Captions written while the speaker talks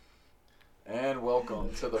And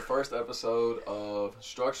welcome to the first episode of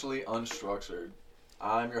Structurally Unstructured.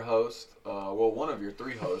 I'm your host, one of your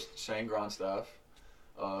three hosts, Shane Gronstaff.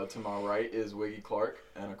 To my right is Wiggy Clark,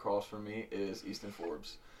 and across from me is Easton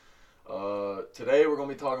Forbes. Today we're going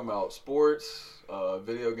to be talking about sports,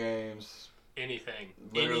 video games. Anything.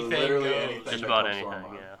 Literally goes. anything. Just that about comes to our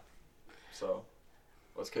anything, mind. yeah. So,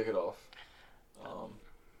 let's kick it off.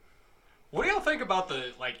 What do y'all think about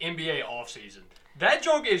the NBA offseason? That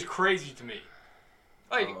junk is crazy to me.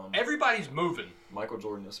 Everybody's moving. Michael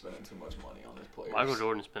Jordan is spending too much money on his players. Michael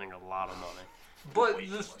Jordan's spending a lot of money. But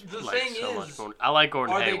the thing so much is, money. I like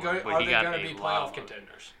Gordon are they Hayward, but going he got to a be lot of playoff money.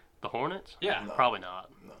 contenders? The Hornets? Yeah. No. Probably not.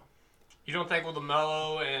 No. You don't think with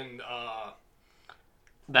LaMelo and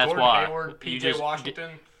That's Gordon why. Hayward, P.J.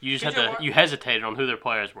 Washington? You just PJ you hesitated on who their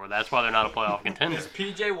players were. That's why they're not a playoff contender. Is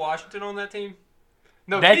P.J. Washington on that team?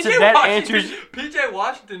 No, That answers. P.J.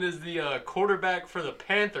 Washington is the quarterback for the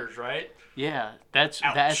Panthers, right? Yeah, that's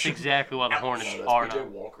Ouch. exactly why the Hornets No, are that's P.J.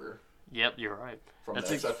 not. Walker Yep, you're right. from That's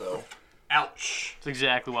the ex- XFL. Ouch. That's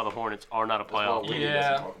exactly why the Hornets are not a That's why playoff Wiggy team. Yeah.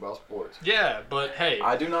 doesn't talk about sports. Yeah, but hey.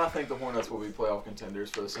 I do not think the Hornets will be playoff contenders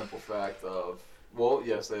for the simple fact of, well,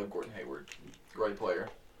 yes, they have Gordon Hayward, great player,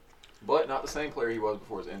 but not the same player he was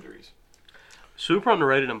before his injuries. Super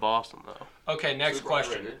underrated in Boston, though. Okay, next Super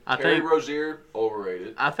question. underrated. I Terry think- Rozier,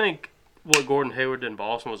 overrated. I think what Gordon Hayward did in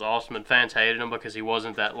Boston was awesome, and fans hated him because he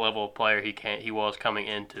wasn't that level of player he was coming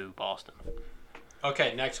into Boston.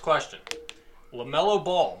 Okay, next question. LaMelo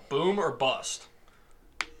Ball, boom or bust?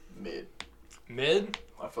 Mid. Mid?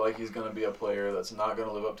 I feel like he's going to be a player that's not going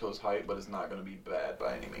to live up to his hype, but is not going to be bad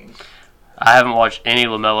by any means. I haven't watched any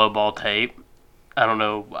LaMelo Ball tape. I don't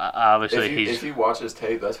know. Obviously, If you watch his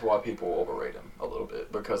tape, that's why people overrate him a little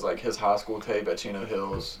bit, because like his high school tape at Chino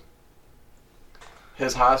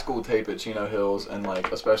Hills, and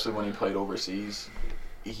like especially when he played overseas,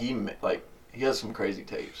 he has some crazy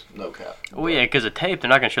tapes. No cap. Well, yeah, because a tape, they're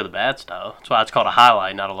not going to show the bad stuff. That's why it's called a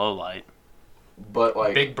highlight, not a low light. But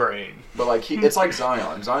like Big brain. But like it's like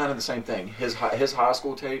Zion. Zion had the same thing. His high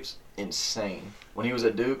school tapes, insane. When he was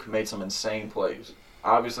at Duke, made some insane plays.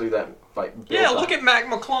 Obviously, that like Yeah, look at Mac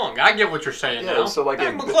McClung. I get what you're saying Yeah, now. so, like,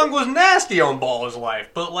 Mac it- McClung was nasty on ball his life,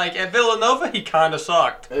 but like at Villanova, he kind of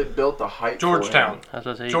sucked. It built the hype. Georgetown. For him. That's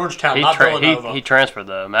what I say. Georgetown, not Villanova. He transferred,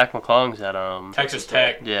 though. Mac McClung's at, Texas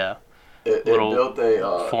Tech. yeah, It Little built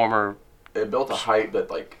a former. it built a hype that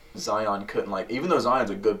like Zion couldn't like. Even though Zion's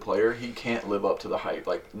a good player, he can't live up to the hype.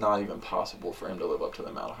 Like not even possible for him to live up to the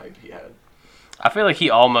amount of hype he had. I feel like he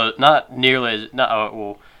almost, not nearly as,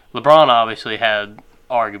 LeBron obviously had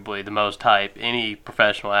arguably the most hype any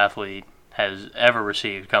professional athlete has ever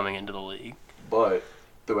received coming into the league. But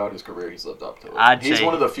throughout his career, he's lived up to it. I'd He's say-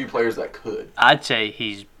 one of the few players that could. I'd say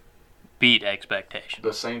he's beat expectations.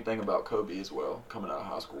 The same thing about Kobe as well, coming out of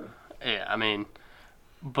high school. Yeah, I mean,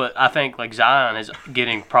 but I think like Zion is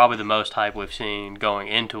getting probably the most hype we've seen going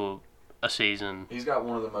into a season. He's got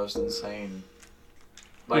one of the most insane.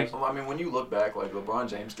 Like, I mean, when you look back, like LeBron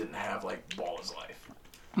James didn't have like ball his life.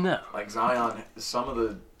 No. Like Zion, some of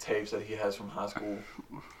the tapes that he has from high school,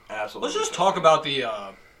 absolutely. Let's just talk about the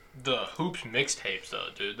Hoops mixtapes, though,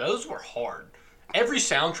 dude. Those were hard. Every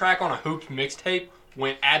soundtrack on a Hoops mixtape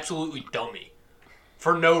went absolutely dummy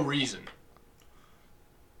for no reason.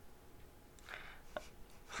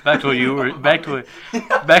 Back to what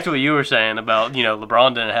you were saying about,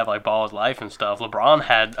 LeBron didn't have like ball his life and stuff. LeBron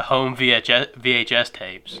had home VHS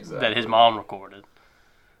tapes that his Exactly. mom recorded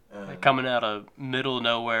And- coming out of middle of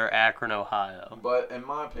nowhere Akron, Ohio. But in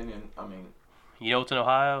my opinion, I mean, You know what's in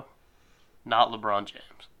Ohio? Not LeBron James.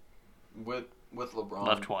 with LeBron,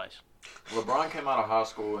 Left twice. LeBron came out of high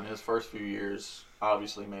school in his first few years.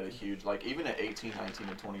 Obviously, made a huge even at 18, 19,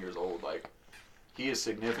 and 20 years old. Like he is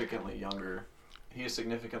significantly younger. He is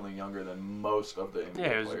significantly younger than most of the NBA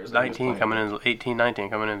Yeah, he players. was that he was 19 playing coming with. in, 18, 19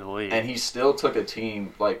 coming into the league. And he still took a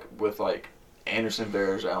team with Anderson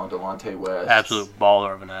Varejao and Delonte West. Absolute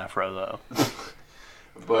baller of an afro though.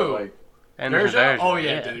 But Who? Anderson There's Varejao, oh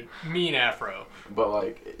yeah, dude, mean afro.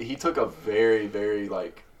 he took a very, very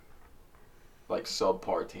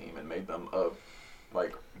subpar team and made them a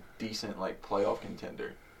decent playoff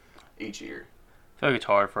contender each year. I feel like it's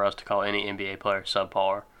hard for us to call any NBA player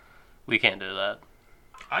subpar. We can't do that.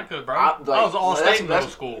 I could, bro. I was all state in middle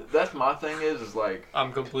school. That's my thing is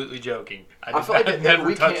I'm completely joking. I I've feel like never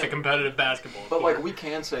we touched a can't- competitive basketball. But court. we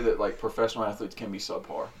can say that professional athletes can be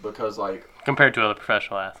subpar because Compared to other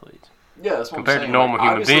professional athetes. yeah, that's what Compared I'm to saying. normal human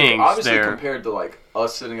obviously, beings, obviously they're- compared to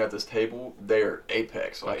us sitting at this table, they're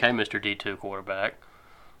apex. Okay, Mr. D2 quarterback.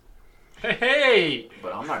 hey,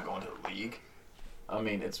 But I'm not going to the league. I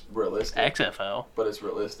mean, it's realistic, XFL, but it's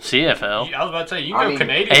realistic. CFL. I was about to say, you can I go mean,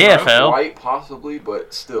 Canadian. AFL. Bro. Quite possibly,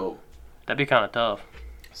 but still. That'd be kind of tough.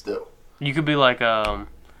 Still. You could be like Ashton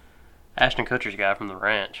Kutcher's guy from The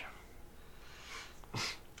Ranch.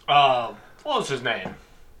 What was his name?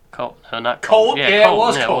 Colt. No, not Colt? Colt. Yeah, it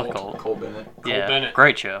was Yeah, Colt. it was Colt. Cole Bennett. Yeah, Bennett.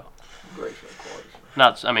 great show. Great show. Quality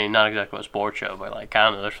show. Not exactly a sports show, but like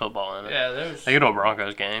kind of there's football in it. Yeah, They go to a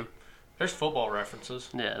Broncos game. there's football references.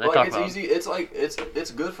 Yeah, they Like, talk it's about. easy. It's like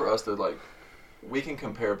it's good for us to like. We can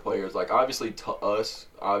compare players. Like obviously to us,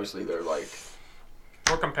 obviously they're like.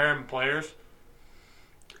 We're comparing players.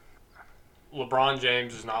 LeBron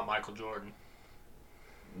James is not Michael Jordan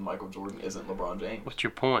Michael Jordan isn't LeBron James. What's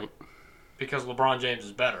your point? because LeBron James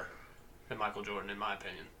is better than Michael Jordan, in my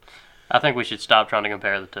opinion. I think we should stop trying to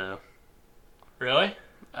compare the two. Really?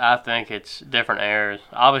 I think it's different eras.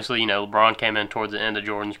 Obviously, LeBron came in towards the end of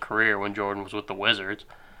Jordan's career when Jordan was with the Wizards.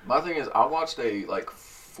 My thing is, I watched a like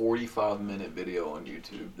 45-minute video on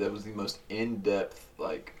YouTube that was the most in-depth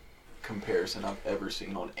like comparison I've ever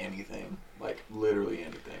seen on anything, like literally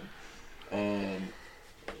anything. And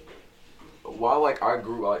while like I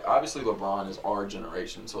grew like obviously LeBron is our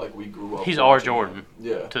generation, so like we grew up. He's our watching him. Jordan.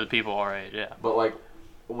 Yeah. To the people our age, yeah. But like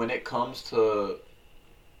when it comes to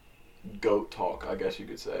GOAT talk, I guess you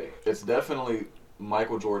could say it's definitely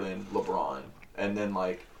Michael Jordan, LeBron, and then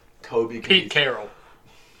like Kobe. Pete Carroll.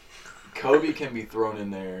 Kobe can be thrown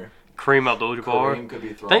in there. Kareem Abdul-Jabbar. Kareem could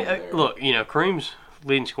be thrown in there. Look, Kareem's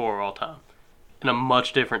leading scorer of all time in a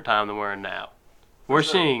much different time than we're in now. We're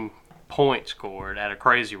sure. seeing points scored at a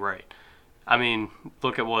crazy rate. I mean,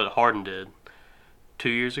 look at what Harden did 2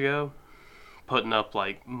 years ago, putting up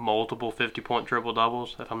like multiple 50-point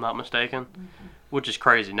triple-doubles, if I'm not mistaken, which is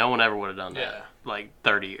crazy. No one ever would have done that Yeah. like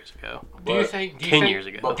 30 years ago. Do you But- think? 10 years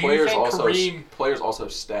ago. But Do you players think players also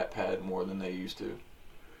stat pad more than they used to.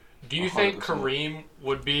 Do you think 100%. Kareem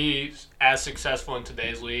would be as successful in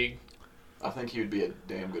today's league? I think he would be a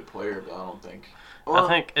damn good player, but I don't think. I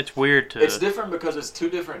think it's weird to. It's different because it's two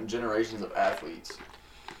different generations of athletes.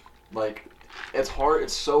 Like, it's hard.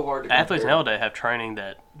 It's so hard to. Athletes compare. nowadays have training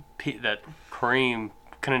that Kareem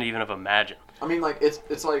couldn't even have imagined. I mean, like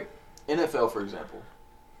it's like NFL, for example.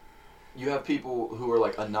 You have people who are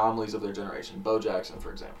like anomalies of their generation. Bo Jackson,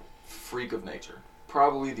 for example, freak of nature,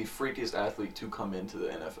 probably the freakiest athlete to come into the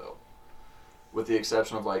NFL, with the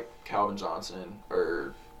exception of like Calvin Johnson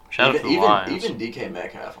or Shout out to the Lions. even DK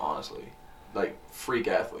Metcalf, honestly, like freak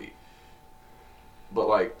athlete. But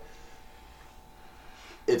like,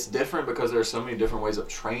 it's different because there's so many different ways of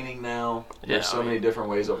training now. There's so many different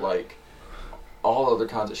ways of like all other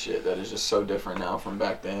kinds of shit that is just so different now from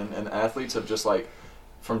back then. And athletes have just like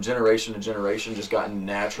from generation to generation just gotten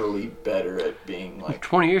naturally better at being like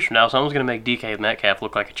 20 years from now, someone's going to make DK Metcalf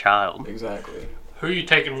look like a child. exactly. Who are you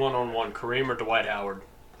taking one-on-one, Kareem or Dwight Howard?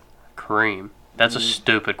 Kareem. That's a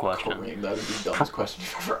stupid question. Kareem, that would be the dumbest question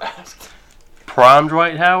you've ever asked. Prime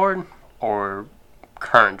Dwight Howard or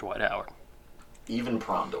current Dwight Howard? Even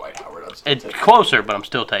prom Dwight Howard, I'd still It's take closer, but I'm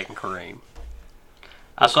still taking Kareem.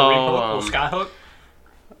 I Kareem hook, saw, little sky hook.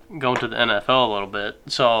 going to the NFL a little bit,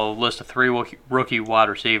 saw a list of 3 rookie wide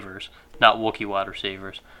receivers, not Wookiee wide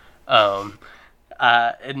receivers. And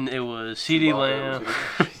it was CeeDee Lamb.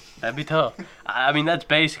 That'd be tough. I mean, that's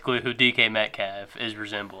basically who DK Metcalf is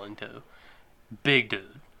resembling to. Big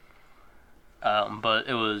dude. But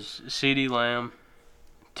it was CeeDee Lamb,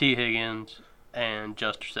 T. Higgins, and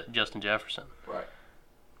Justin Jefferson. Right.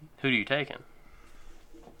 Who do you taking?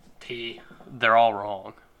 T. They're all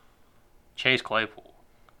wrong. Chase Claypool.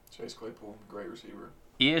 Chase Claypool, great receiver.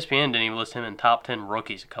 ESPN didn't even list him in top 10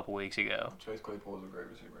 rookies a couple weeks ago. Chase Claypool is a great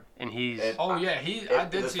receiver. And he's... And Oh yeah, I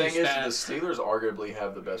did the see thing is, stats. the Steelers arguably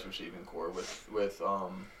have the best receiving core with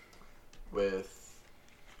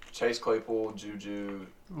Chase Claypool, Juju,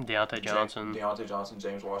 Deontay Johnson. Deontay Johnson,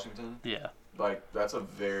 James Washington. Yeah. Like that's a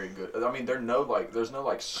very good. I mean, there's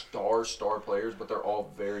no star players, but they're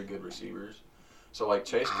all very good receivers. So like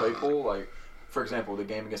Chase Claypool, like for example, the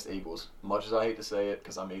game against the Eagles. Much as I hate to say it,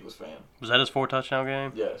 because I'm an Eagles fan. Was that his 4-touchdown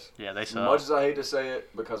game? Yes. Yeah, they Much suck. as I hate to say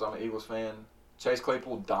it, because I'm an Eagles fan, Chase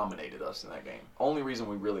Claypool dominated us in that game. Only reason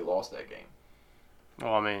we really lost that game.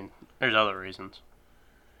 Well, I mean, there's other reasons.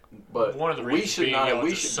 But One of the we reasons should being not. y'all We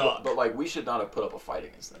just should, suck. but like we should not have put up a fight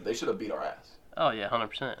against them. They should have beat our ass. Oh, yeah,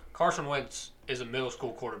 100%. Carson Wentz is a middle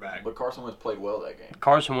school quarterback. But Carson Wentz played well that game.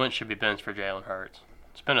 Carson Wentz should be benched for Jalen Hurts.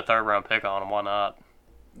 Spend a third-round pick on him. Why not?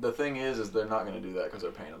 The thing is they're not going to do that because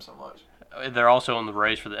they're paying him so much. They're also in the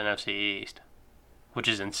race for the NFC East, which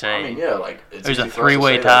is insane. I mean, yeah, like it's There's a easy for us to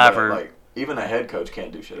three-way say tie that, for- but, like even a head coach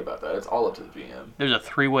can't do shit about that. It's all up to the GM. There's a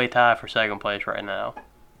 3-way tie for second place right now.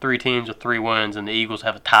 3 teams with 3 wins, and the Eagles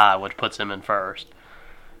have a tie, which puts them in first.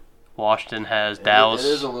 Washington has Dallas. It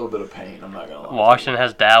is a little bit of pain. I'm not gonna lie. Washington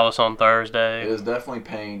has Dallas on Thursday. It is definitely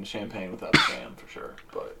pain, champagne without a Sam for sure.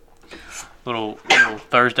 But Little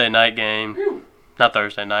Thursday night game. Not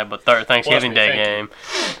Thursday night, but Thanksgiving Day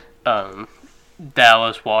game.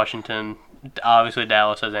 Dallas, Washington. Obviously,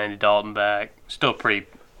 Dallas has Andy Dalton back. Still pretty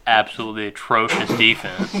absolutely atrocious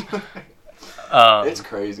defense. It's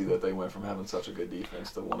crazy that they went from having such a good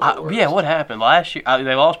defense to one of the worst. Yeah, what happened last year?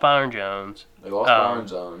 They lost Byron Jones. They lost Byron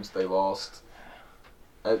Jones. They lost.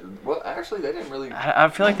 Well, actually, they didn't really. I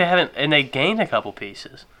feel like they haven't, and they gained a couple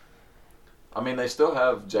pieces. I mean, they still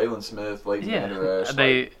have Jalen Smith, Leighton Vander Esch.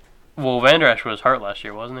 Vander Esch was hurt last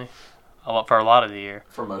year, wasn't he? For a lot of the year.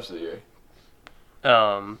 For most of the year.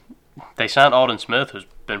 They signed Alden Smith, who's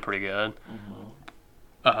been pretty good.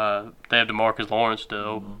 Mm-hmm. They have DeMarcus Lawrence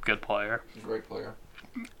still, good player. Great player.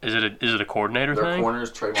 Is it a coordinator Their thing?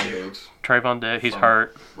 corners, Trayvon Diggs. Trayvon Diggs, he's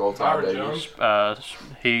hurt. Roll Tide Davis.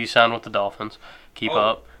 He signed with the Dolphins. Keep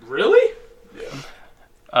up. Really?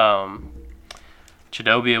 Yeah.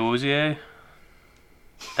 Chidobe Awuzie.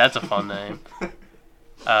 That's a fun name.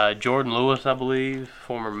 Jordan Lewis, I believe,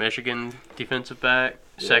 former Michigan defensive back,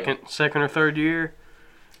 second or third year.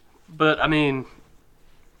 But I mean,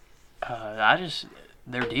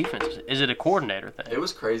 their defense. Is it a coordinator thing? It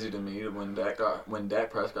was crazy to me when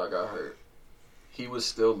Dak Prescott got hurt. He was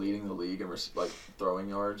still leading the league in throwing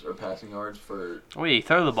yards or passing yards for. Well, you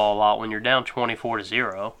throw the ball a lot when you're down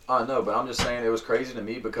 24-0. I know, but I'm just saying it was crazy to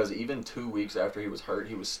me because even 2 weeks after he was hurt,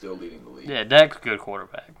 he was still leading the league. Yeah, Dak's a good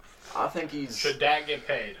quarterback. I think he's. Should Dak get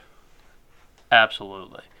paid?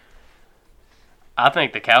 Absolutely. I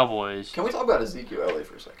think the Cowboys. Can we talk about Ezekiel Elliott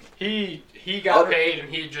for a second? He got paid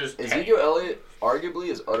and he just. Ezekiel Elliott arguably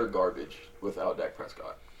is utter garbage without Dak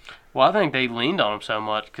Prescott. Well, I think they leaned on him so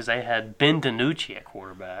much because they had Ben DiNucci at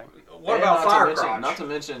quarterback. What about Firecrotch? Not to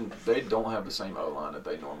mention, they don't have the same O-line that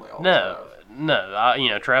they normally always have.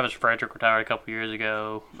 No. Travis Frederick retired a couple years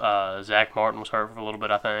ago. Zach Martin was hurt for a little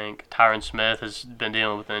bit, I think. Tyron Smith has been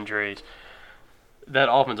dealing with injuries. That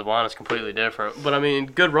offensive line is completely different. But, I mean,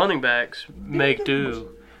 good running backs make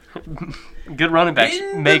do. Good running backs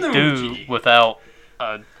make do without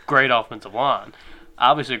a great offensive line.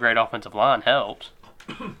 Obviously, a great offensive line helps.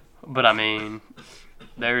 But, I mean,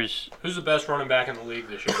 there's... Who's the best running back in the league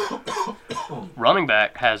this year? Running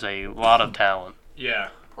back has a lot of talent. Yeah.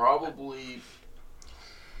 Probably...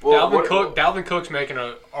 Dalvin Cook's making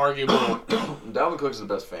an arguable... Dalvin Cook's the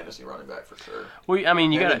best fantasy running back for sure. Well, I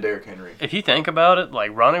mean, you got Derrick Henry. If you think about it,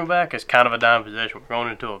 like running back is kind of a dime position. We're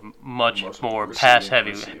going into a much more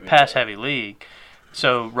pass-heavy league.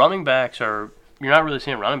 So running backs you're not really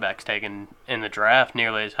seeing running backs taken in the draft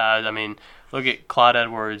nearly as high. I mean, look at Clyde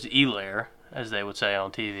Edwards-Helaire, as they would say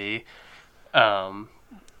on TV.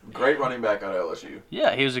 Great running back out of LSU.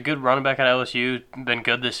 Yeah, he was a good running back at LSU. Been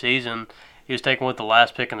good this season. He was taken with the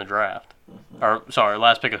last pick in the draft. Mm-hmm.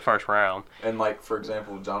 Last pick of the first round. And, for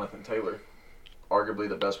example, Jonathan Taylor, arguably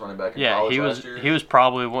the best running back in college last year. He was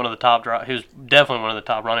probably one of the top. He was definitely one of the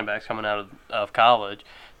top running backs coming out of college,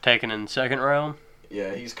 taken in the second round.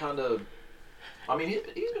 Yeah, he's kind of. I mean,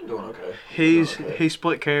 he's been doing okay. He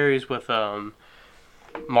split carries with Marlon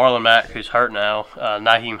Mack, who's hurt now,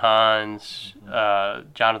 Nyheim Hines,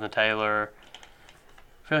 Jonathan Taylor.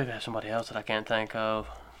 I feel like there's somebody else that I can't think of.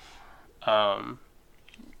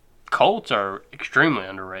 Colts are extremely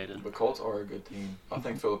underrated. The Colts are a good team. I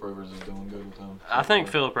think Phillip Rivers is doing good with them. I think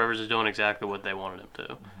Phillip Rivers is doing exactly what they wanted him to.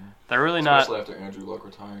 Mm-hmm. They're really Especially after Andrew Luck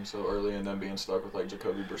retiring so early and then being stuck with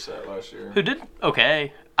Jacoby Brissett last year. Who did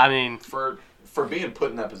okay. I mean, for being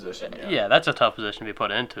put in that position. Yeah, that's a tough position to be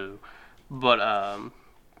put into. But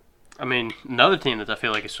I mean, another team that I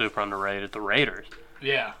feel like is super underrated, the Raiders.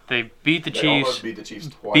 Yeah. They beat the Chiefs. Almost beat the Chiefs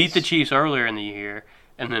twice. Beat the Chiefs earlier in the year,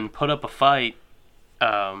 and then put up a fight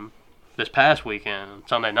this past weekend,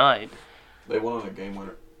 Sunday night. They won on a game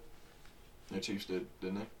winner. The Chiefs did,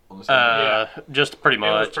 didn't they? On the same just pretty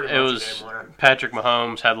much. It was Patrick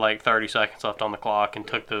Mahomes had 30 seconds left on the clock and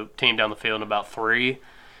took the team down the field in about 3,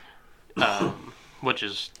 which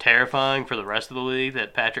is terrifying for the rest of the league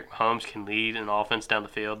that Patrick Mahomes can lead an offense down the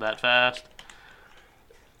field that fast.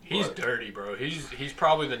 He's dirty, bro. He's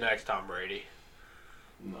probably the next Tom Brady.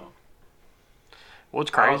 No.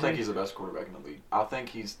 What's crazy? I don't think he's the best quarterback in the league. I think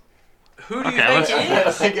he's... Who do you think he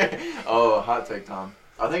is? Hot take, Tom.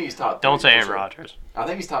 I think he's top 3. Don't say Aaron Rodgers. I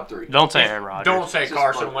think he's top 3. Don't say Aaron Rodgers. Don't say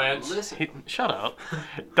Carson Wentz. Listen. Shut up.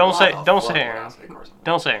 Don't say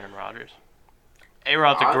Aaron Rodgers.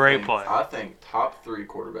 A-Rod's a great player. I think top 3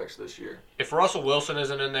 quarterbacks this year. If Russell Wilson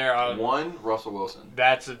isn't in there, Russell Wilson.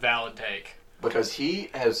 That's a valid take. Because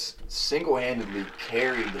he has single-handedly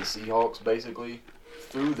carried the Seahawks, basically,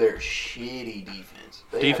 through their shitty defense.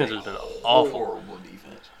 Defense has been awful. Horrible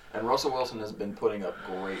defense. And Russell Wilson has been putting up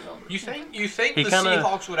great numbers. You think the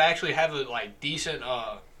Seahawks would actually have a decent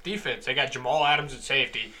defense? They got Jamal Adams at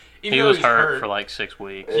safety. Even He though was he's hurt for like 6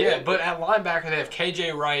 weeks. Yeah, but at linebacker they have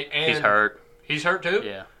KJ Wright and He's hurt. He's hurt too?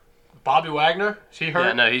 Yeah. Bobby Wagner? Is he hurt?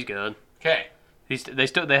 Yeah, no, he's good. Okay.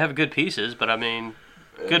 They have good pieces, but I mean,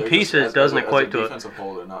 good They're pieces just, doesn't as equate a to it. defensive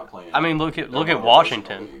whole, they're not playing. I mean, look They're at one of the best in the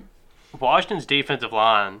Washington. league. Washington's defensive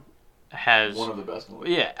line has One of the best in the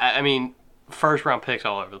league. yeah. I mean, first round picks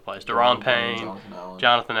all over the place. Deron Payne,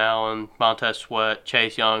 Jonathan Allen, Montez Sweat,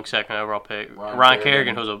 Chase Young, second overall pick. Ryan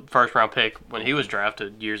Kerrigan, who was a first round pick when he was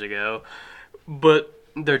drafted years ago. But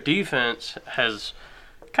their defense has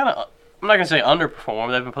kind of, I'm not going to say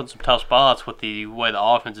underperformed. They've been put in some tough spots with the way the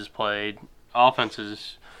offense is played. Offense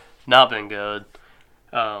has not been good.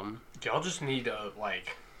 Y'all just need a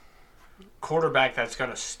quarterback that's going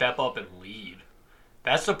to step up and lead.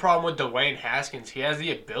 That's the problem with Dwayne Haskins. He has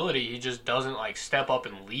the ability, he just doesn't step up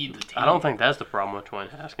and lead the team. I don't think that's the problem with Dwayne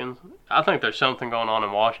Haskins. I think there's something going on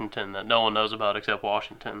in Washington that no one knows about except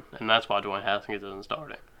Washington, and that's why Dwayne Haskins isn't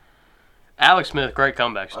starting. Alex Smith, great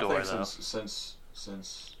comeback story I think though.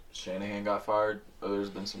 since Shanahan got fired, there's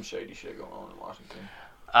been some shady shit going on in Washington.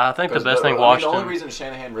 I think the best thing the Washington. only reason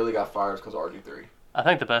Shanahan really got fired is because RG3. I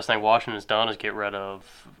think the best thing Washington's done is get rid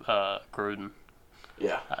of Gruden.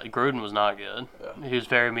 Yeah. Gruden was not good. Yeah. He was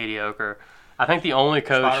very mediocre. I think the only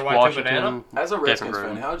coach Spider White to Washington banana? As a Redskins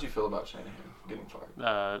different fan, how did you feel about Shanahan getting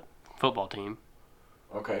fired? football team.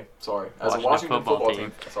 Okay, sorry. As a Washington Washington football football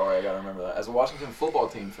team. team, sorry, I gotta remember that. As a Washington football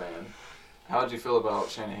team fan, how did you feel about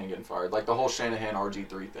Shanahan getting fired? Like the whole Shanahan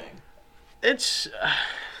RG3 thing.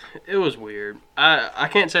 It was weird. I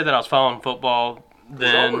can't say that I was following football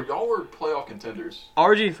then. Y'all were playoff contenders.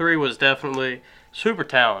 RG3 was definitely super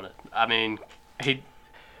talented. I mean, he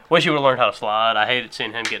wish he would have learned how to slide. I hated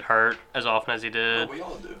seeing him get hurt as often as he did. We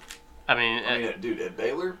all do. I mean, Dude, at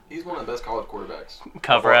Baylor, he's one of the best college quarterbacks.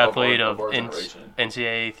 cover athlete of our generation.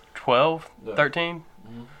 NCAA 12, Yeah. 13.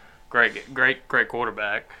 Mm-hmm. Great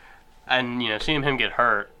quarterback. And, seeing him get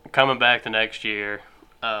hurt, coming back the next year,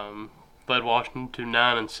 led Washington to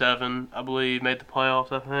 9-7, I believe, made the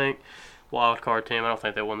playoffs, I think. Wild card team. I don't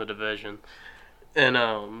think they won the division. And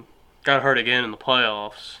got hurt again in the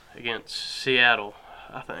playoffs against Seattle,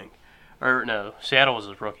 I think. Or, no, Seattle was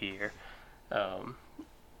his rookie year.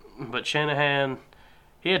 But Shanahan,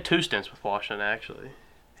 he had 2 stints with Washington, actually.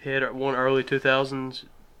 He had one early 2000s,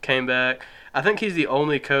 came back. I think he's the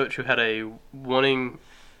only coach who had a winning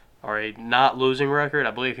or a not losing record.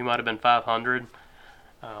 I believe he might have been 500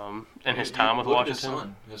 in his time with look at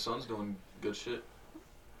Washington. His son's doing good shit.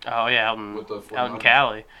 Oh, yeah, With the out in 49ers.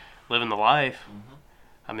 Cali, living the life. Mhm.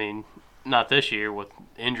 I mean, not this year with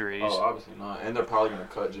injuries. Oh, obviously not. And they're probably going to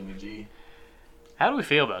cut Jimmy G. How do we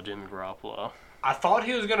feel about Jimmy Garoppolo? I thought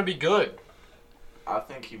he was going to be good. I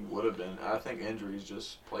think he would have been. I think injuries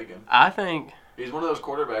just plague him. I think He's one of those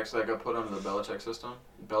quarterbacks that got put under the Belichick system.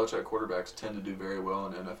 Belichick quarterbacks tend to do very well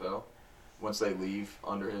in the NFL once they leave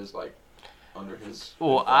under his.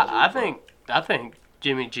 Well, I think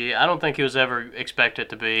Jimmy G. I don't think he was ever expected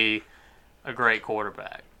to be a great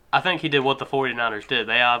quarterback. I think he did what the 49ers did.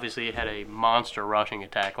 They obviously had a monster rushing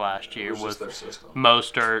attack last year It was with just their system.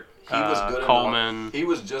 Mostert, He was good Coleman, enough. He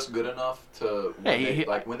was just good enough to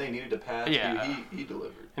when they needed to pass. Yeah. He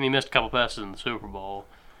delivered. and he missed a couple passes in the Super Bowl.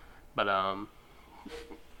 But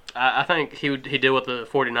I think he did what the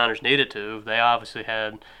 49ers needed to. They obviously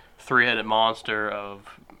had 3-headed monster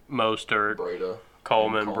of Mostert, Breida,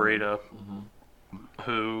 Coleman, and Breida, Mm-hmm.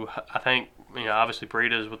 who I think, obviously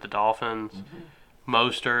Breida's with the Dolphins. Mm-hmm.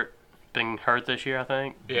 Mostert been hurt this year, I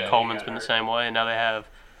think. Yeah, Coleman's he got been the hurt. same way. And now they have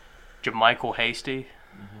Jermichael Hasty.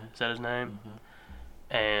 Is that his name?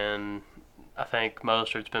 Mm-hmm. And I think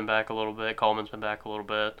Mostert's been back a little bit. Coleman's been back a little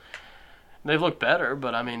bit. They've looked better,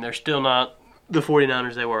 but, they're still not the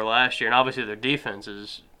 49ers they were last year. And obviously their defense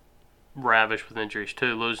is ravished with injuries,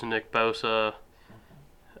 too. Losing Nick Bosa.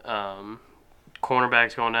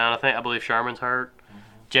 Cornerback's going down. I believe Sherman's hurt.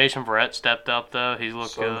 Jason Verrett stepped up, though. He's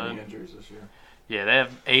looked So good. many injuries this year. Yeah, they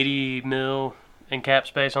have $80 million in cap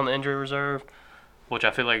space on the injury reserve, which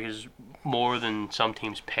I feel like is more than some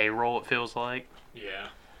teams' payroll, it feels like. Yeah.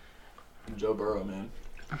 Joe Burrow, man.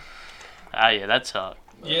 Yeah, that sucked.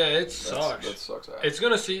 Yeah, it sucks. That sucks. It's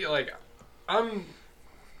going to see, I'm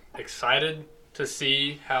excited to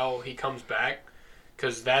see how he comes back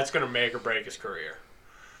because that's going to make or break his career.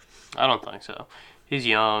 I don't think so. He's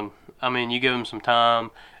young. You give him some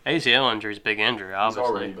time. ACL injury is a big injury, He's obviously.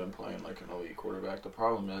 already been playing like an elite quarterback. The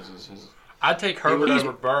problem is his. I'd take Herbert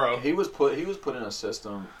over Burrow. He was put in a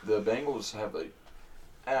system. The Bengals have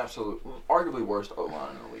arguably worst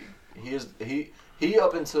O-line in the league. He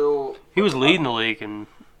up until he was leading the league in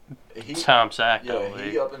time sacked. Yeah,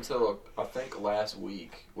 he up until I think last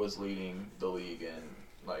week was leading the league in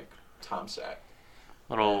like time sacked.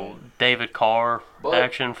 Little David Carr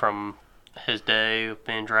action from his day of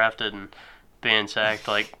being drafted and being sacked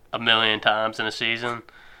like a million times in a season.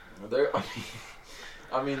 There's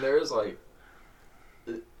like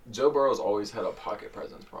Joe Burrow's always had a pocket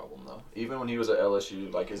presence problem though. Even when he was at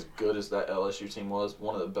LSU, like as good as that LSU team was,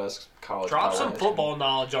 one of the best college. Drop some football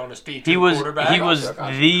knowledge on his D2 quarterback. He was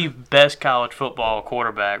Gotcha. the best college football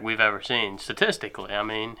quarterback we've ever seen statistically. I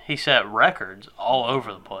mean, he set records all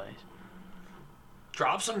over the place.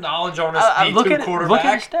 Drop some knowledge on his D2 quarterback. Look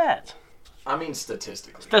at his stats. I mean,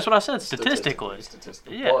 statistically. That's what I said. Statistically.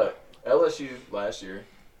 Yeah. But LSU last year,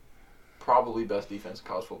 probably best defense in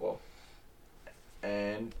college football,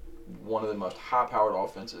 and one of the most high-powered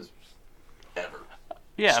offenses ever.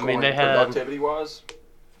 Yeah, Scoring, they had productivity-wise,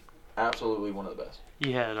 absolutely one of the best.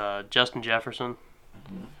 You had Justin Jefferson,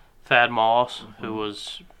 Thad Moss, who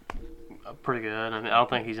was pretty good. I don't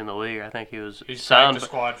think he's in the league. I think he's signed the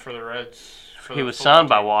squad for the Reds. He was signed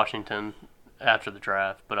by Washington after the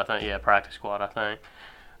draft, but I think practice squad. I think.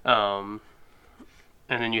 And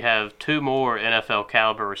then you have two more NFL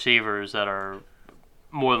caliber receivers that are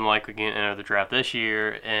more than likely going to enter the draft this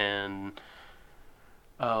year, and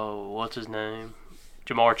what's his name?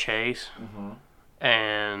 Jamar Chase.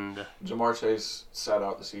 And Jamar Chase sat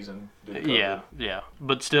out the season due to COVID. Yeah.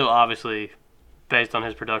 But still, obviously, based on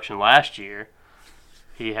his production last year,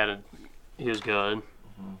 he was good.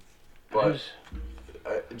 But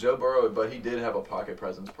Joe Burrow, but he did have a pocket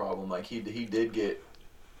presence problem. Like he did get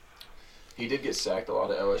sacked a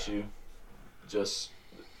lot at LSU.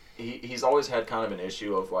 He's always had kind of an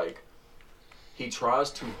issue of like he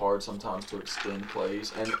tries too hard sometimes to extend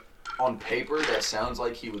plays, and on paper that sounds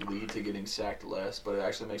like he would lead to getting sacked less, but it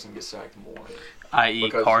actually makes him get sacked more. I.e.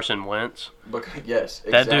 Carson Wentz. Yes,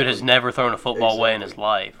 exactly. That dude has never thrown a football away in his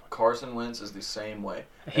life. Carson Wentz is the same way.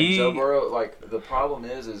 And Joe Burrow, like the problem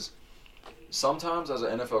is sometimes as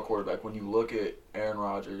an NFL quarterback, when you look at Aaron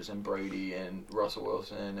Rodgers and Brady and Russell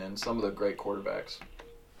Wilson and some of the great quarterbacks,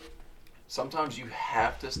 sometimes you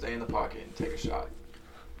have to stay in the pocket and take a shot.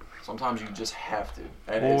 Sometimes you just have to.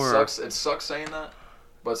 And it sucks saying that,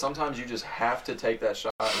 but sometimes you just have to take that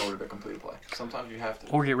shot in order to complete a play. Sometimes you have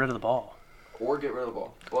to. Or get rid of the ball.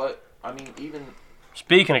 But, I mean, even...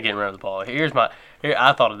 Speaking of getting rid of the ball,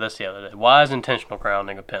 I thought of this the other day. Why is intentional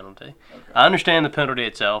grounding a penalty? Okay. I understand the penalty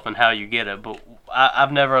itself and how you get it, but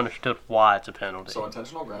I've never understood why it's a penalty. So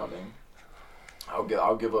intentional grounding,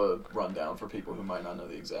 I'll give a rundown for people who might not know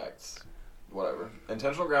the exact whatever.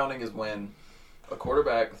 Intentional grounding is when a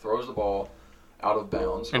quarterback throws the ball out of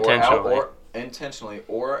bounds intentionally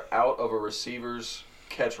or out of a receiver's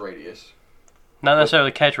catch radius. Not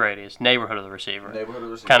necessarily catch radius, neighborhood of the receiver.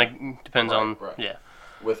 Kind of depends on. Yeah.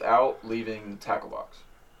 Without leaving tackle box.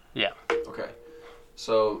 Yeah. Okay.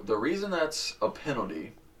 So the reason that's a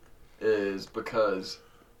penalty is because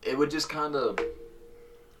it would just kind of...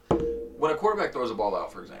 When a quarterback throws a ball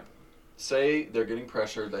out, for example, say they're getting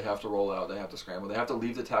pressured, they have to roll out, they have to scramble, they have to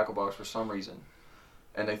leave the tackle box for some reason,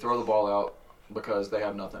 and they throw the ball out because they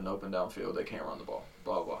have nothing open downfield, they can't run the ball,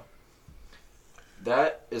 blah, blah.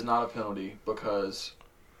 That is not a penalty because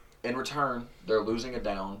in return, they're losing a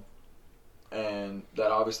down, and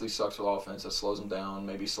that obviously sucks for the offense. That slows them down,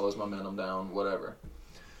 maybe slows momentum down, whatever.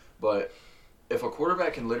 But if a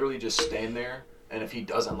quarterback can literally just stand there, and if he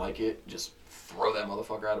doesn't like it, just throw that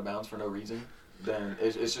motherfucker out of bounds for no reason, then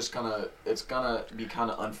it's just gonna be kind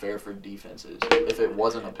of unfair for defenses if it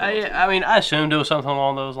wasn't a penalty. I assumed it was something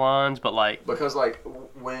along those lines, but because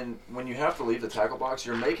when you have to leave the tackle box,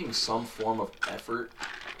 you're making some form of effort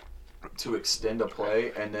to extend a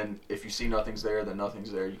play, and then if you see nothing's there, then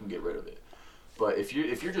nothing's there. You can get rid of it. But if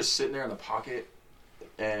you're just sitting there in the pocket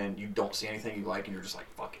and you don't see anything you like, and you're just like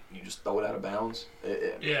fuck it, you just throw it out of bounds.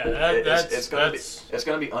 It's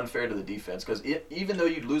gonna be unfair to the defense because even though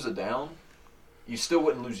you'd lose a down, you still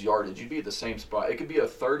wouldn't lose yardage. You'd be at the same spot. It could be a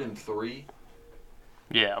 3rd and 3.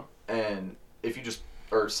 Yeah. And if you just,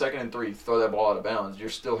 or 2nd and 3, throw that ball out of bounds, you're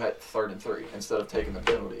still at 3rd and 3 instead of taking the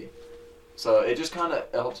penalty. So it just kind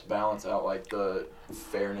of helps balance out like the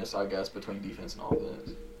fairness, I guess, between defense and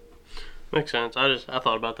offense. Makes sense. I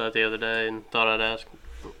thought about that the other day and thought I'd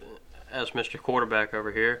ask Mr. Quarterback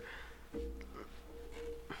over here.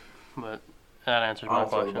 But that answers my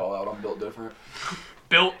question. I don't throw the ball out. I'm built different.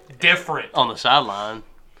 Built different. On the sideline.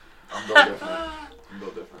 I'm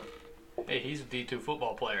built different. Hey, he's a D2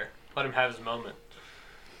 football player. Let him have his moment.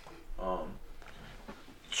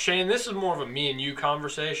 Shane, this is more of a me and you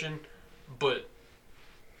conversation, but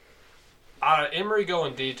Emory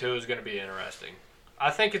going D2 is going to be interesting. I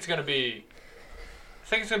think it's going to be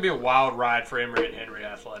a wild ride for Emory and Henry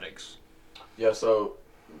athletics. Yeah, so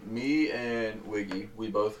me and Wiggy, we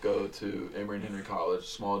both go to Emory and Henry College,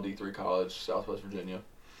 small D3 college, Southwest Virginia.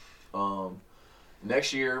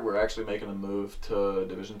 Next year, we're actually making a move to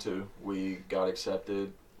Division II. We got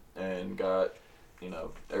accepted and got,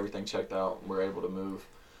 everything checked out. We're able to move.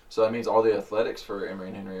 So that means all the athletics for Emory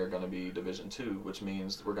and Henry are going to be Division II, which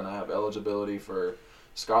means we're going to have eligibility for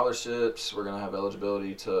scholarships. We're going to have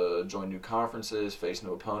eligibility to join new conferences, face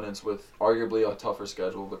new opponents with arguably a tougher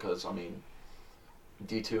schedule because,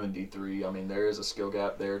 D2 and D3, there is a skill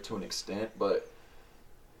gap there to an extent, but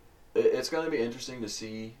it's going to be interesting to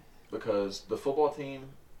see because the football team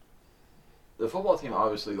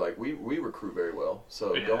obviously, we recruit very well.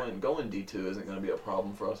 So going D2 isn't going to be a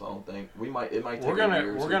problem for us, I don't think. It might take a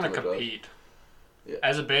year or two. We're going to compete. Yeah.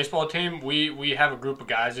 As a baseball team, we have a group of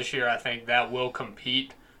guys this year, I think, that will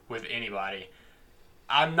compete with anybody.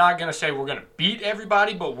 I'm not going to say we're going to beat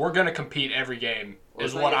everybody, but we're going to compete every game,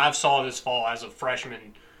 is what I've saw this fall as a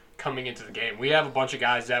freshman coming into the game. We have a bunch of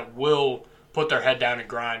guys that will put their head down and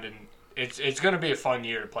grind, and it's going to be a fun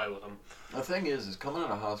year to play with them. The thing is coming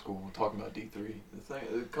out of high school, we're talking about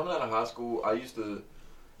D3, coming out of high school,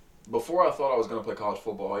 before I thought I was going to play college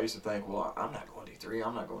football, I used to think, well, I'm not going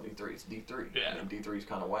D3, it's D3. Yeah. D3 is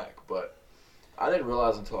kind of whack, but I didn't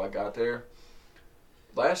realize until I got there.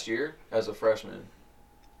 Last year, as a freshman,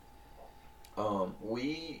 our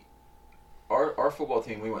football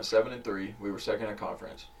team, we went 7-3. We were second in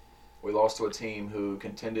conference. We lost to a team who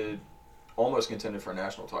almost contended for a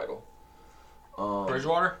national title.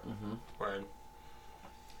 Bridgewater? Mm-hmm.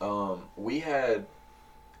 Right. We had,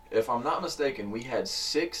 if I'm not mistaken, we had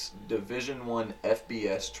 6 Division I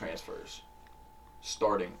FBS transfers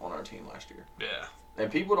starting on our team last year. Yeah. And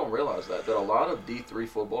people don't realize that a lot of D3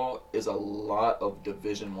 football is a lot of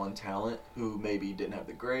Division I talent who maybe didn't have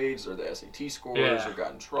the grades or the SAT scores or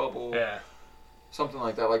got in trouble. Yeah. Something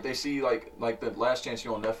like that. Like they see like the Last Chance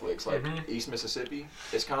U on Netflix, East Mississippi.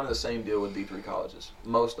 It's kind of the same deal with D3 colleges.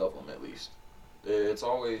 Most of them, at least. It's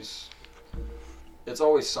always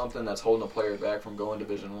something that's holding a player back from going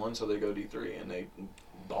Division I, so they go D3 and they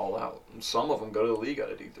ball out. And some of them go to the league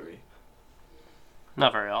out of D3.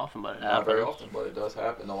 Not very often, but it happens. Not very often, but it does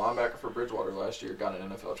happen. The linebacker for Bridgewater last year got an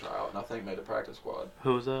NFL tryout, and I think made the practice squad.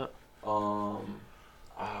 Who was that? I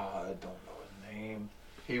don't know his name.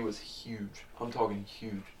 He was huge. I'm talking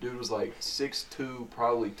huge. Dude was like 6'2",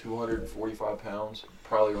 probably 245 pounds.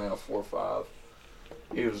 Probably ran a 4.5.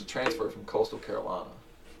 He was a transfer from Coastal Carolina.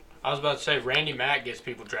 I was about to say, Randy Mack gets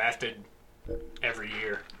people drafted every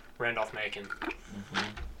year. Randolph Macon. Mm-hmm.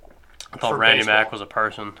 I thought Randy Mack was a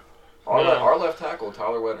person. Our left tackle,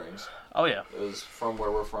 Tyler Wetterings. Oh, yeah. Is from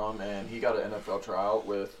where we're from, and he got an NFL tryout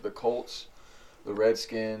with the Colts, the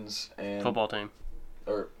Redskins, and... Football team.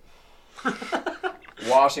 Or...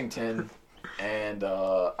 Washington, and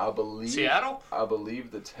I believe... Seattle? I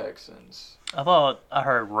believe the Texans. I thought I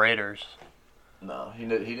heard Raiders. No, he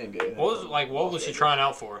didn't get it. What was he trying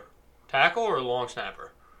out for? Tackle or long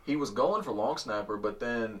snapper? He was going for long snapper, but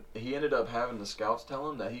then he ended up having the scouts tell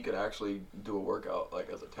him that he could actually do a workout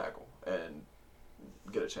as a tackle and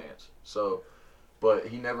get a chance. So, but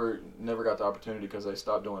he never got the opportunity because they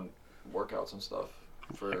stopped doing workouts and stuff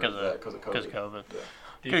because of COVID.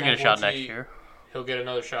 Yeah. Could get a shot next year. He'll get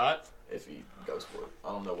another shot if he goes for it. I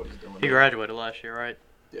don't know what he's doing. He graduated last year, right?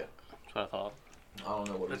 Yeah, that's what I thought. I don't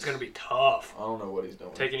know what. That's gonna be tough. I don't know what he's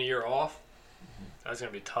doing. Taking a year off. That's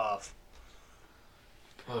gonna be tough.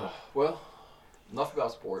 Well, enough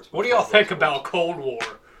about sports. What do y'all think about Cold War?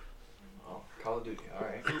 Oh, Call of Duty. All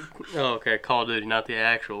right. Oh, okay. Call of Duty, not the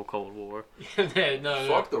actual Cold War. No.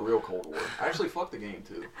 Fuck the real Cold War. Actually, fuck the game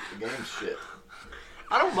too. The game's shit.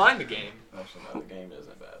 I don't mind the game. Actually, no, the game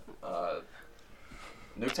isn't bad.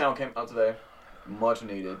 Nuketown came out today. Much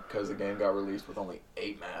needed because the game got released with only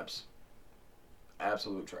 8 maps.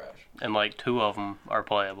 Absolute trash. And 2 of them are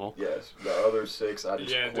playable. Yes. The other 6, I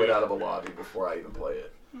just quit out of a lobby before I even play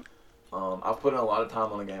it. I've put in a lot of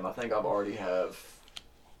time on the game. I think I've already have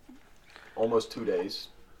almost 2 days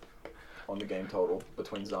on the game total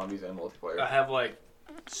between zombies and multiplayer. I have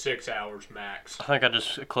 6 hours max. I think I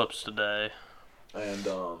just eclipsed today. And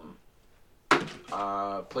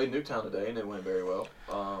I played Nuketown today and it went very well.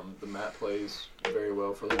 The map plays very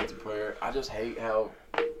well for the multiplayer. I just hate how...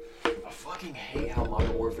 I fucking hate how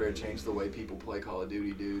Modern Warfare changed the way people play Call of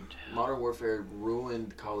Duty, dude. Modern Warfare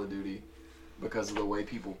ruined Call of Duty because of the way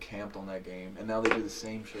people camped on that game. And now they do the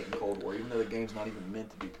same shit in Cold War, even though the game's not even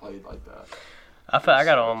meant to be played like that. I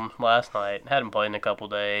got on last night, hadn't played in a couple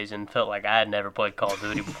days, and felt like I had never played Call of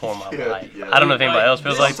Duty before in my life. Yeah. I don't know if anybody else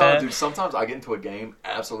feels like that. Dude, sometimes I get into a game,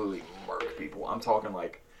 absolutely murk people. I'm talking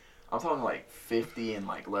like 50 and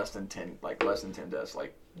like less than 10 deaths,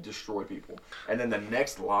 like destroy people. And then the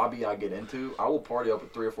next lobby I get into, I will party up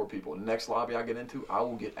with 3 or 4 people. Next lobby I get into, I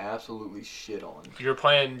will get absolutely shit on. You're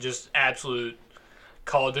playing just absolute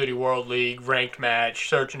Call of Duty World League ranked match,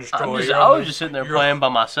 search and destroy. I was just sitting there playing by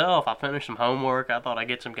myself. I finished some homework. I thought I'd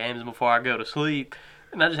get some games before I go to sleep,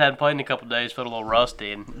 and I just hadn't played in a couple of days. Felt a little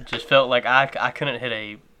rusty, and just felt like I couldn't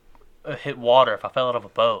hit water if I fell out of a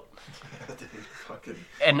boat.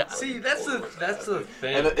 And see, that's the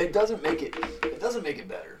thing. And it doesn't make it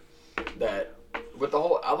better that with the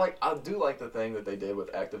whole I do like the thing that they did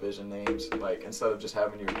with Activision names, like instead of just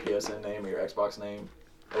having your PSN name or your Xbox name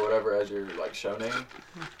or whatever as your like show name,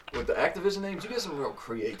 with the Activision names you get some real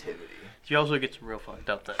creativity. You also get some real fucked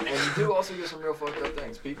up things. And you do also get some real fucked up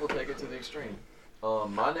things. People take it to the extreme.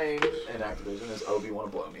 My name in Activision is Obi Wanna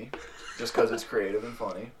Blow Me, just because it's creative and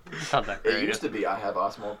funny. It's not that creative. It used to be I have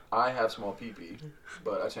small PP,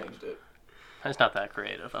 but I changed it. It's not that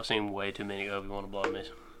creative. I've seen way too many Obi Wanna Blow Me's.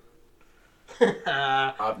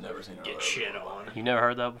 I've never seen it. Get shit on. You never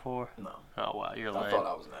heard that before? No. Oh wow, you're lame. I thought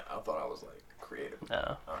I was like creative.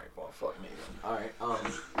 No. All right, well, fuck me then. All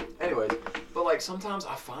right. Anyways, but like sometimes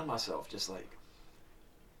I find myself just like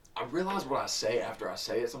I realize what I say after I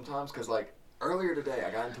say it sometimes, because like earlier today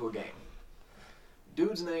I got into a game.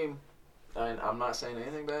 Dude's name, and I'm not saying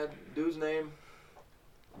anything bad. Dude's name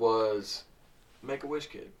was Make-A-Wish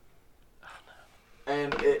Kid.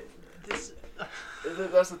 And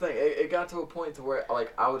that's the thing. It got to a point to where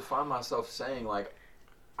like I would find myself saying like,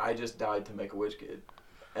 I just died to Make-A-Wish Kid,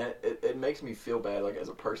 and it makes me feel bad like as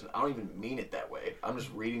a person. I don't even mean it that way. I'm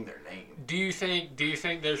just reading their name. Do you think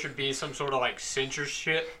there should be some sort of like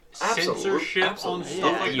censorship Absolutely. on stuff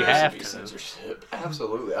Yeah, like you that? have to. Censorship.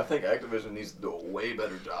 Absolutely. I think Activision needs to do a way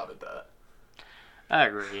better job at that. I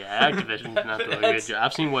agree. Yeah, Activision's not doing a good job.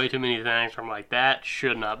 I've seen way too many things from like that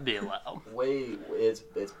should not be allowed.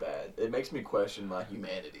 It's bad. It makes me question my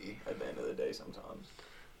humanity at the end of the day sometimes.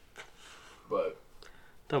 But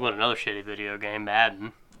Talk about another shitty video game,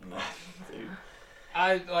 Madden. dude,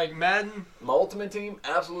 I like Madden. my Ultimate Team,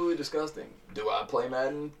 absolutely disgusting. Do I play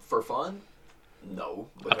Madden for fun? No.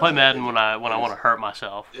 I play Madden when I want to hurt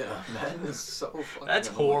myself. Yeah, Madden is so fucking That's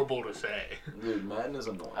annoying. horrible to say. Dude, Madden is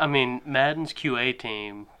annoying. I mean, Madden's QA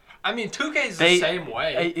team. I mean, 2K's the same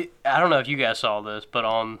way. I don't know if you guys saw this, but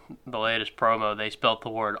on the latest promo, they spelled the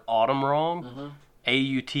word autumn wrong. Mm-hmm.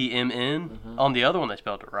 AUTMN. Mm-hmm. On the other one, they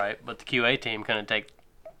spelled it right, but the QA team couldn't take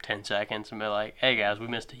 10 seconds and be like, "Hey guys, we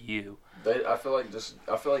missed a U." I feel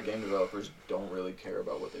like game developers don't really care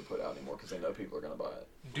about what they put out anymore because they know people are gonna buy it.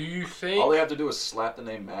 Do you think? All they have to do is slap the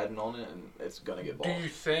name Madden on it, and it's gonna get bought. Do you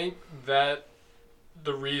think that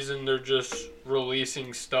the reason they're just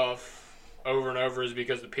releasing stuff over and over is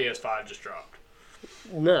because the PS5 just dropped?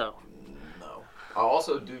 No. No. I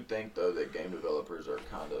also do think though that game developers are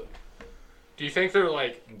kind of. Do you think they're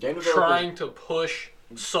like Game developers- trying to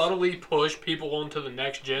subtly push people onto the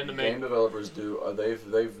next gen to make? Game developers do.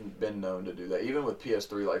 They've been known to do that. Even with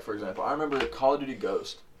PS3, like for example, I remember Call of Duty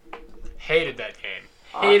Ghost. Hated that game.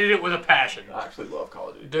 Hated it with a passion. I actually love Call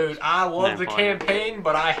of Duty. Dude, I love the campaign,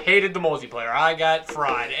 but I hated the multiplayer. I got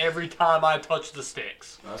fried every time I touched the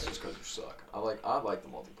sticks. That's just because you suck. I like the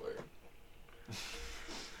multiplayer.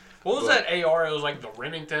 What was that AR? It was like the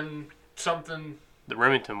Remington something. The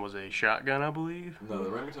Remington was a shotgun, I believe. No, the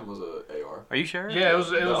Remington was a AR. Are you sure? Yeah, it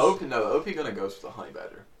was. The OP gun of Ghost was the Honey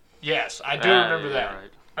Badger. Yes, I do remember that. Right.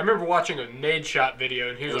 I remember watching a Nade Shot video,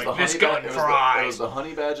 and he was like, "This Honey gun Ba- it fries." was the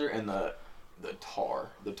Honey Badger and the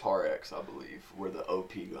Tar X, I believe, were the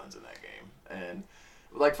OP guns in that game. And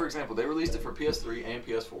like for example, they released it for PS3 and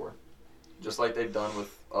PS4, just like they've done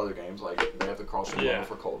with other games. Like they have the cross model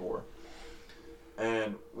for Cold War.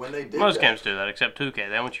 And when they did Most games do that, except 2K.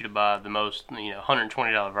 They want you to buy the most,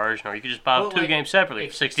 $120 version, or you could just buy two games separately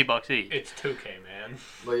for $60 each. It's 2K, man.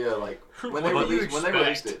 But yeah, like when they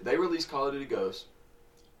released it, they released Call of Duty Ghost.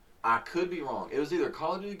 I could be wrong. It was either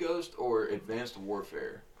Call of Duty Ghost or Advanced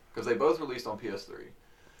Warfare, because they both released on PS3.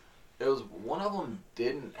 It was one of them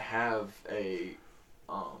didn't have a.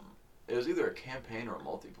 It was either a campaign or a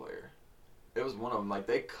multiplayer. It was one of them. Like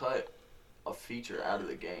they cut a feature out of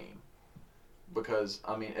the game. Because,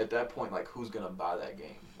 I mean, at that point, like, who's going to buy that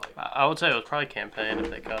game? Like, I would say it was probably campaign if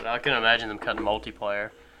they cut it. I can imagine them cutting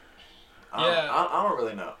multiplayer. I don't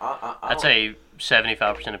really know. I'd say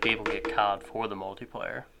 75% of people get COD for the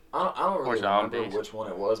multiplayer. I don't really remember zombies. which one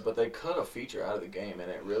it was, but they cut a feature out of the game, and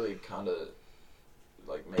it really kind of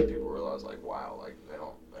like made people realize like, wow, like they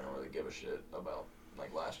don't really give a shit about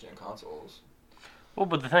like last gen consoles. Well,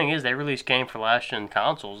 but the thing is, they released game for last gen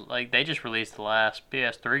consoles. Like they just released the last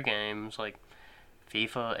PS3 games, like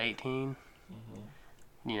FIFA 18.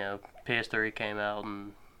 Mm-hmm. You know, PS3 came out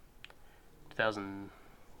in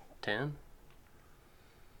 2010.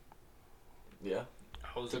 Yeah.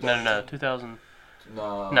 No, 2009,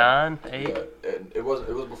 No. 8. Yeah, it was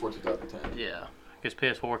before 2010. Yeah, because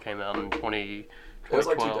PS4 came out in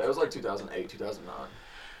 2012. It was like 2008,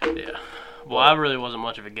 2009. Yeah. Well, I really wasn't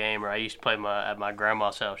much of a gamer. I used to play at my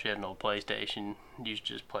grandma's house. She had an old PlayStation. Used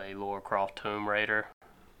to just play Lara Croft, Tomb Raider,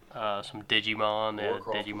 some Digimon. They had a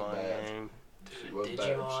Digimon game. She was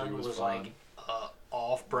Digimon She was was fun. like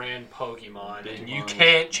off-brand Pokemon, and you Digimon-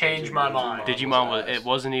 can't change my mind. Digimon was. ass. It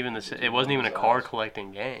wasn't even it wasn't even a was card ass.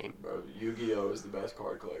 collecting game. Bro, Yu-Gi-Oh is the best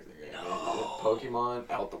card collecting game. No. Pokemon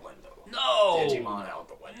out the window. No. Digimon out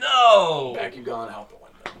the window. No. Bakugan out the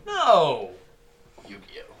window. No.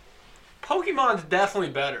 Yu-Gi-Oh. Pokemon's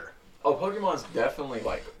definitely better. Oh, Pokemon's definitely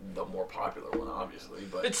like the more popular one, obviously,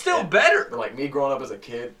 but It's still better. But like me growing up as a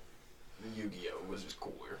kid, Yu-Gi-Oh was just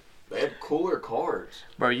cooler. They had cooler cards.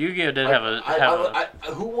 Bro, Yu-Gi-Oh did Like, have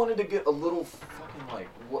a who wanted to get a little fucking like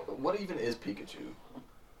what even is Pikachu?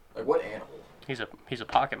 Like what animal? He's a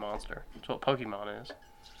pocket monster. That's what Pokemon is.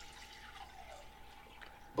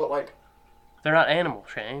 But like, They're not animals,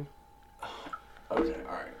 Shane. okay,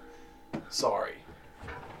 all right, sorry.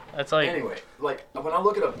 That's like Anyway, like when I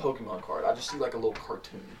look at a Pokemon card, I just see like a little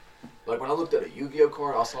cartoon. Like when I looked at a Yu-Gi-Oh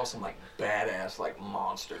card, I saw some like badass like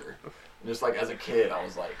monster. And just like as a kid, I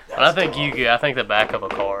was like, that's when I think tough. Yu-Gi-Oh, I think the back of a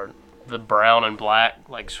card, the brown and black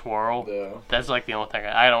like swirl. Yeah. That's like the only thing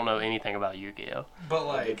I don't know anything about Yu-Gi-Oh. But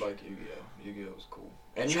I did like, like Yu-Gi-Oh. Yu-Gi-Oh was cool.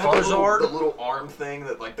 And you had the Charizard? little arm thing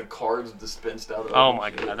that like the cards dispensed out of. Oh and my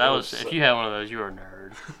shit. god, It that was if so- you had one of those, you were a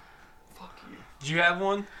nerd. Fuck you. did you have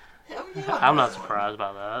one? Hell yeah, I I'm not had one. surprised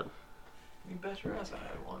by that. You bet your ass I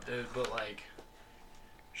had one. Dude, but like,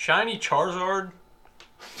 shiny Charizard?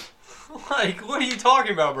 Like, what are you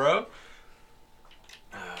talking about, bro?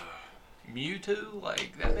 Mewtwo?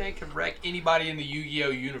 Like, that man can wreck anybody in the Yu-Gi-Oh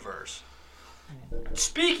universe.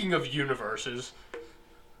 Speaking of universes,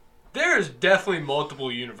 there is definitely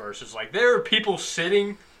multiple universes. Like, there are people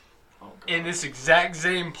sitting Oh, God. in this exact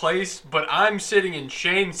same place, but I'm sitting in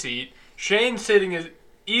Shane's seat, Shane's sitting in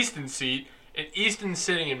Easton's seat, and Easton's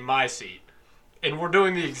sitting in my seat. And we're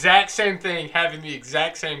doing the exact same thing, having the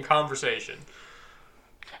exact same conversation.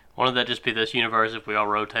 Wouldn't that just be this universe if we all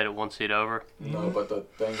rotated one seat over? No, but the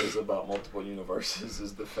thing is about multiple universes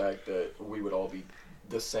is the fact that we would all be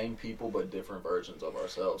the same people but different versions of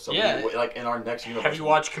ourselves. So Yeah. like in our next universe. Have you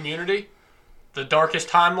watched Community? The Darkest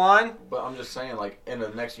Timeline? But I'm just saying, like in the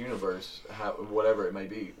next universe, whatever it may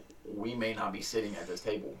be, we may not be sitting at this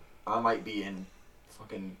table. I might be in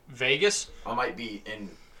fucking. Vegas? I might be in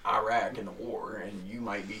Iraq in the war, and you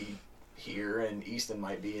might be here, and Easton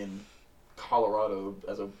might be in Colorado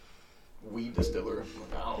as a weed distiller.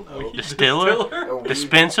 I don't know. Distiller? A weed-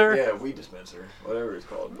 Dispenser? Yeah, weed dispenser, whatever it's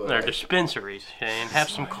called. But They're like, dispensaries, Shane. Have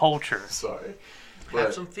some culture. sorry, Have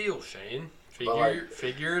but some feel, Shane. like-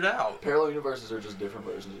 Figure it out. parallel universes are just different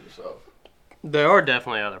versions of yourself. There are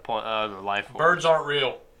definitely other life forms. Birds aren't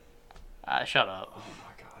real. Shut up. Oh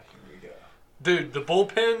my God, here we go. Dude, the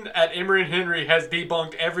bullpen at Emory and Henry has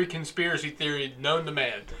debunked every conspiracy theory known to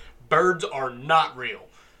man. Birds are not real.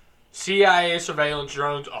 CIA surveillance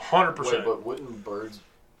drones, 100%. Wait, but wouldn't birds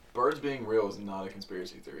being real is not a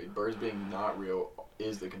conspiracy theory. Birds being not real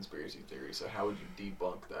is the conspiracy theory. So how would you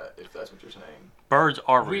debunk that if that's what you're saying? Birds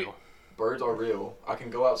are We- real. Birds are real. I can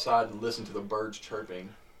go outside and listen to the birds chirping.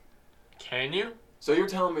 Can you? So you're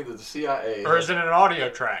telling me that the CIA Or is it an audio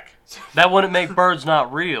track? That wouldn't make birds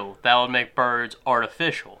not real. That would make birds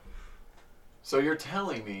artificial. So you're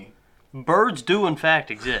telling me Birds do in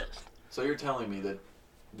fact exist. that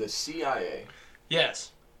the CIA.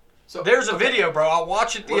 Yes. So There's a okay, video, bro. I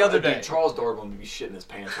watched it the well, other dude, day. Charles Darwin would be shitting his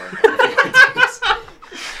pants right now.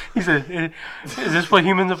 He said, "Is this what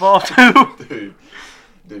humans evolved to?"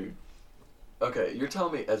 Dude. Okay, you're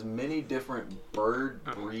telling me as many different bird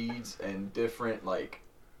breeds and different like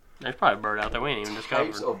There's probably a bird out there we ain't even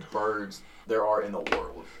types discovered. of birds there are in the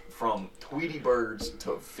world, from Tweety birds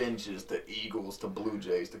to finches to eagles to blue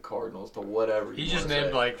jays to cardinals to whatever. He you just wanna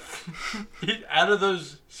named say. like out of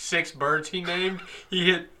those 6 birds he named,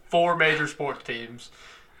 he hit 4 major sports teams.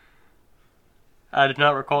 I did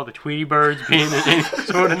not recall the Tweety birds being in any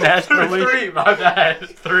sort of national league. 3, my bad.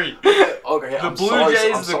 3. Okay, The I'm Blue sorry, Jays,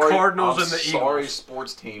 I'm the sorry, Cardinals, I'm and the sorry, Eagles.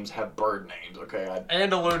 sports teams have bird names. Okay,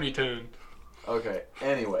 And a Looney Tune. okay.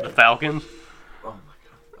 Anyway, The Falcons. oh my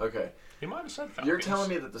god. Okay, He might have said Falcons. you're telling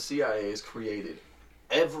me that the CIA has created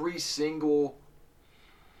every single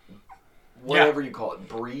whatever you call it,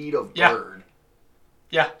 breed of bird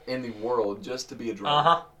in the world just to be a drone.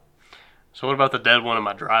 Uh-huh. So what about the dead one in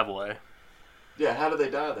my driveway? Yeah, how did they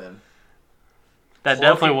die then? That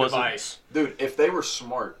definitely wasn't. Device. Dude, if they were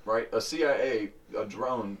smart, right? A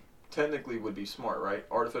drone technically would be smart, right?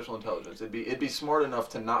 Artificial intelligence. It'd be smart enough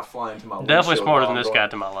to not fly into my windshield. Definitely smarter than while I'm this going. guy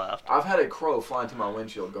to my left. I've had a crow fly into my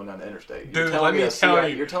windshield going down the interstate. Dude, let me tell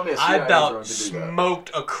you, you're telling me a I CIA drone about could do that.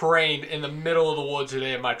 smoked a crane in the middle of the woods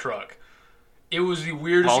today in my truck. It was the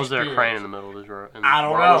weirdest Why was there a experience. crane in the middle of this road? I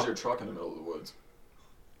don't Why know. was your truck in the middle of the woods?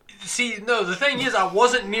 See, no, the thing is, I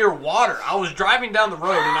wasn't near water. I was driving down the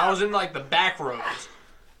road, and I was in, like, the back roads.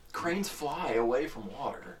 Cranes fly away from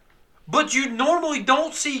water. But you normally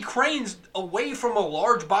don't see cranes away from a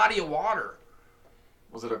large body of water.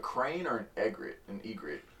 Was it a crane or an egret? An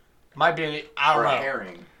egret? Might be I don't or know. a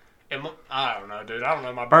herring? I don't know, dude. I don't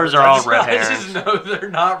know my Birds birds. are all red I herrings. just know they're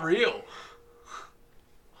not real.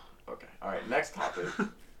 Okay. All right. Next topic.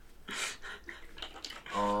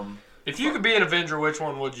 If you could be an Avenger, which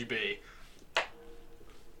one would you be?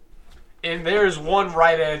 And there's one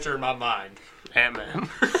right answer in my mind. Ant-Man.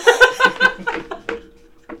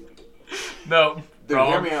 No. Dude,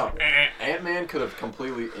 wrong. hear me out. Ant-Man could have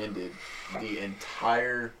completely ended the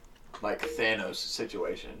entire, like, Thanos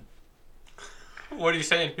situation. What are you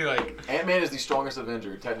saying? Be like, Ant-Man is the strongest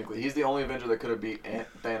Avenger, technically. He's the only Avenger that could have beat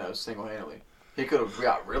Thanos single-handedly. He could have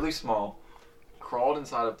got really small, crawled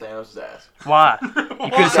inside of Thanos' ass. Why? You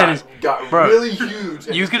could have said his. Got Bro, really huge.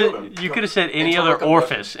 And You just killed could him. have said any Internal other combustion.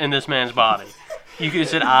 orifice in this man's body. You could have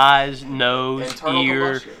said eyes, nose, Internal ear.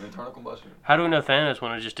 combustion. Internal combustion. How do we know Thanos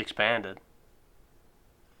would have just expanded?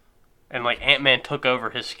 And like Ant-Man took over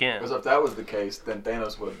his skin. Because if that was the case, then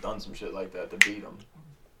Thanos would have done some shit like that to beat him.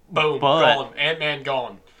 boom, But- gone. Ant-Man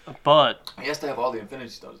gone. But He has to have all the Infinity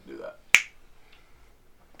Stones to do that.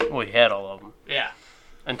 well, he had all of them Yeah.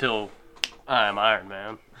 until I am Iron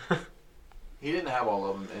Man. He didn't have all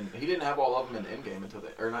of them, and he didn't have all of them in Endgame until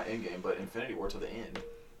the, or not Endgame, but Infinity War to the end.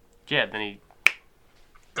 Yeah, then he.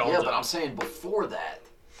 Gone. Yeah, but I'm saying before that.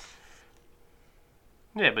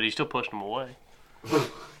 Yeah, but he still pushed him away.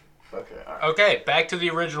 Okay, all right. Okay, back to the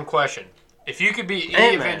original question. If you could be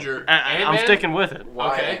any Ant-Man. Avenger, I'm Ant-Man? sticking with it.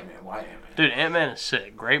 Why Okay. Ant-Man? Why Ant-Man? Dude, Ant-Man is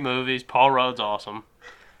sick. Great movies. Paul Rudd's awesome.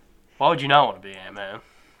 Why would you not want to be Ant-Man?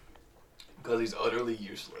 Because he's utterly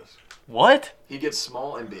useless. What? He gets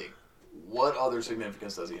small and big. What other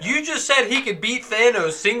significance does he have? You just said he could beat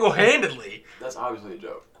Thanos single-handedly. That's obviously a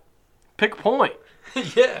joke. Pick a point.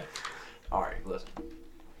 Yeah. All right, listen.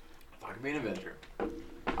 If I could be an Avenger,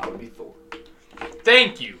 I would be Thor.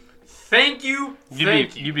 Thank you. Thank you.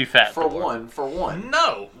 Thank you. You'd be fat. For Thor. one.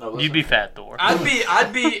 No. No, listen. You'd be fat Thor.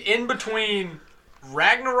 I'd be in between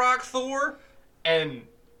Ragnarok Thor and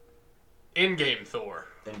Endgame Thor.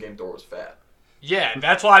 Endgame Thor was fat. Yeah,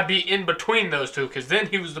 that's why I'd be in between those two, because then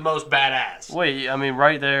he was the most badass. Wait, I mean,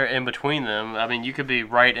 right there in between them. I mean, you could be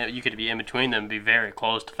you could be in between them, and be very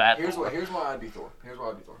close to fat. Here's Thor. why I'd be Thor.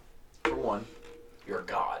 For one, you're a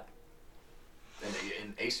god.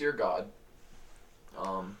 In Ace, you're a god.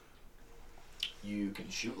 You can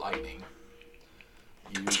shoot lightning.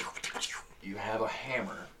 You have a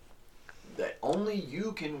hammer that only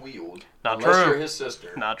you can wield. Not unless true. you're his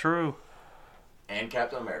sister. Not true. And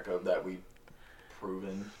Captain America that we've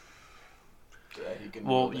proven that he can.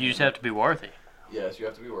 Well, wield you just hammer. have to be worthy. Yes, you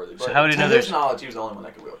have to be worthy. So But how would he to know his there's- knowledge, he was the only one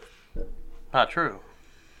that could wield it. Not true.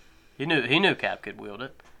 He knew Cap could wield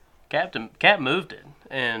it. Cap moved it,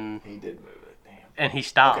 and He did move it. Damn. and he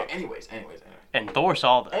stopped. Okay. Anyways. And Thor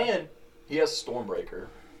saw that. And he has Stormbreaker.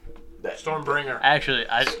 Stormbringer. Actually,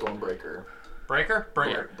 Stormbreaker. Breaker?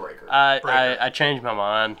 Bringer. Breaker. Breaker. I changed my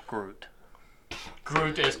mind. Groot.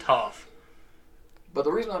 Groot is tough. But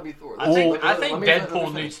the reason I'd be Thor. I think let me Deadpool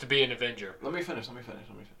finish. needs to be an Avenger. Let me finish.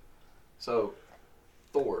 So,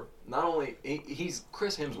 Thor, not only he's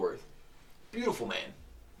Chris Hemsworth, beautiful man,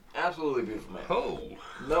 absolutely beautiful man. Oh.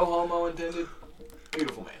 No homo intended.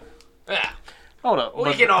 Beautiful man. Yeah. Hold up. We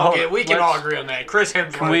but- can all hold up, we can all let's- agree on that. Chris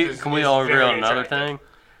Hemsworth Can we is all agree very on another attractive. thing?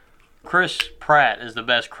 Chris Pratt is the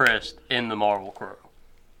best Chris in the Marvel crew.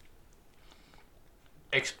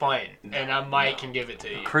 Explain, and I might can give it to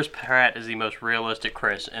you. Chris Pratt is the most realistic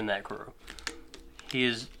Chris in that crew. He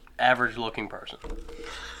is average looking person.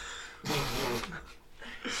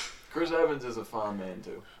 Chris Evans is a fine man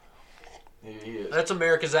too. He is. That's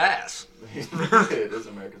America's ass. It is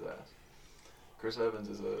America's ass. Chris Evans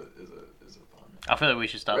is a fine man. I feel like we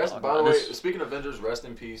should stop talking By the about way, this. speaking of Avengers, rest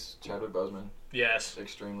in peace, Chadwick Boseman. Yes.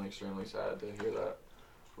 Extremely, extremely sad to hear that.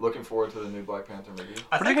 Looking forward to the new Black Panther movie.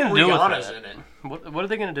 I What are think they gonna do with Rihanna's that? in it. What are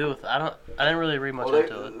they gonna do with it? I didn't really read much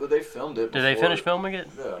into it. They filmed it. Did they before- finish filming it?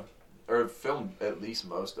 Yeah, or filmed at least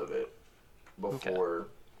most of it before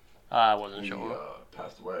I wasn't he sure.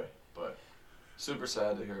 passed away. But super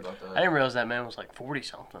sad to hear about that. I didn't realize that man was like 40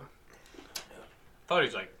 something. Thought he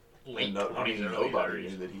was like late And 20s, early nobody 30s.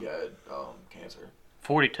 knew that he had cancer.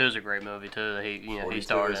 42 is a great movie too. That he 42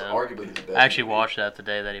 starred is in. arguably his best. I actually movie. watched that the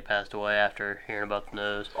day that he passed away after hearing about the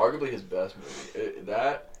news. Arguably his best movie.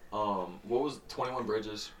 What was 21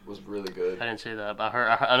 Bridges was really good. I didn't see that, but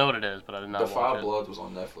I know what it is, but I did not The watch Five it. Bloods was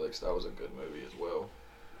on Netflix. That was a good movie as well.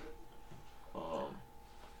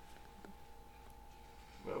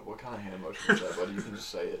 But what kind of hand motion is that, buddy? You can just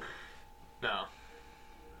say it. No.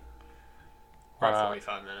 We're at Wow.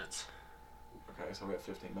 45 minutes. Okay, so we have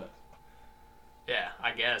 15 minutes. Yeah,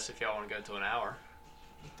 I guess if y'all want to go to an hour.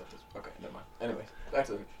 Okay, never mind. Anyways, back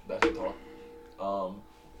to talk.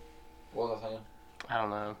 What was I saying? I don't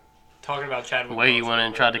know. Talking about Chadwick. The way you Boseman went in a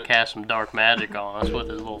and tried to little bit. cast some dark magic on us with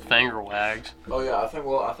his little finger wags. Oh yeah, I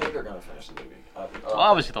think they're gonna finish the movie. Well,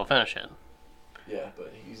 obviously they'll finish it. Yeah,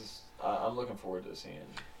 but I'm looking forward to seeing.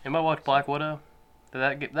 Anybody watch Black Widow?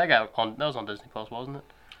 That got on? That was on Disney Plus, wasn't it?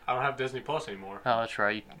 I don't have Disney Plus anymore. Oh, that's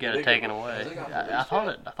right. You get Did it they taken get- away. has it gotten I released thought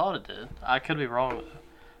yet? it. I thought it did. I could be wrong.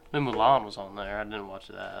 New Mulan was on there. I didn't watch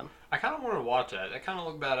that. I kind of want to watch that. That kind of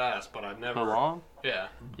looked badass, but I never. Mulan? Yeah.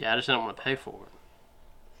 Yeah, I just didn't want to pay for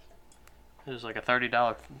it. It was like a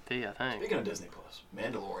 $30 fee, I think. Speaking of Disney Plus,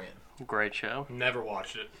 Mandalorian. Great show. Never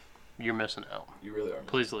watched it. You're missing out. You really are.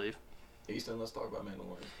 Please leave. Easton, let's talk about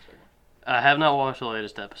Mandalorian for a second. I have not watched the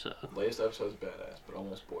latest episode. Latest episode's badass, but I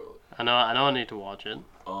won't spoil it. I know I need to watch it.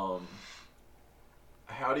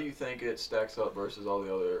 How do you think it stacks up versus all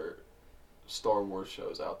the other Star Wars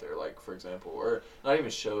shows out there? Like, for example, or not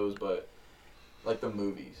even shows, but like the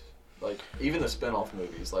movies, like even the spin-off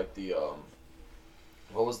movies, like the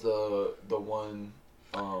what was the one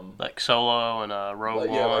Like Solo and Rogue like,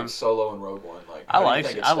 yeah, One. like Solo and Rogue One. Like I how do you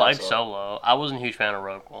think it like stacks up? Solo. I wasn't a huge fan of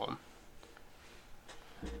Rogue One.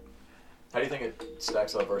 How do you think it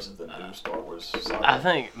stacks up versus the new Star Wars saga? I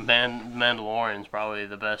think Mandalorian's probably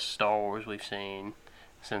the best Star Wars we've seen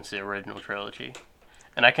since the original trilogy.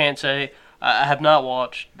 And I can't say I have not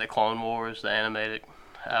watched the Clone Wars, the animated.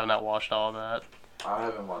 I have not watched all of that. I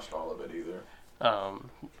haven't watched all of it either.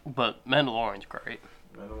 But Mandalorian's great.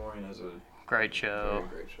 Mandalorian is a Great show.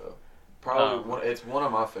 very great show. Probably it's one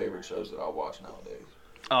of my favorite shows that I watch nowadays.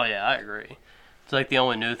 Oh yeah, I agree. It's like the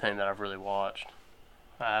only new thing that I've really watched.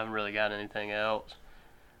 I haven't really got anything else.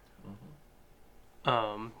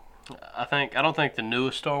 I don't think the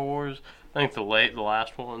newest Star Wars. I think the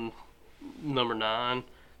last one, number 9.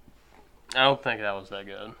 I don't think that was that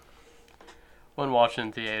good. When watching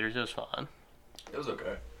in theaters, it was fine. It was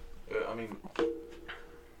okay. I mean,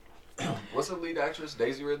 what's the lead actress?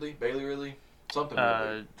 Daisy Ridley? Bailey Ridley? Something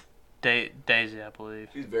Ridley. Daisy, I believe.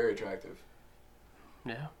 She's very attractive.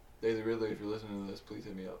 Yeah, Daisy Ridley, if you're listening to this, please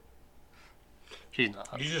hit me up. she's not.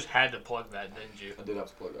 You just had to plug that, didn't you? I did have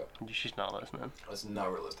to plug up. She's not listening. That's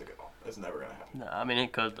not realistic at all. It's never gonna happen. No, I mean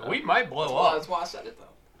it could. Though. We might blow That's why, up. that's why I said it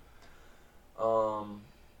though.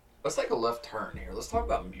 Let's take a left turn here. Let's talk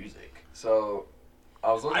about music. So,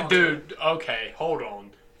 I was looking. Dude, okay, hold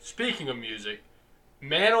on. Speaking of music,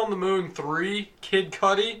 Man on the Moon 3, Kid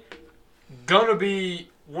Cudi, gonna be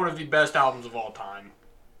one of the best albums of all time.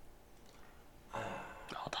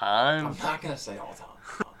 All time. I'm not gonna say all time.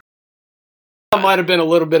 That might have been a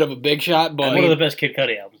little bit of a big shot, but One of the best Kid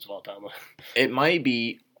Cudi albums of all time. It might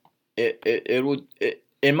be. It would.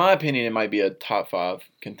 In my opinion, it might be a top 5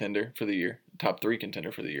 contender for the year. Top 3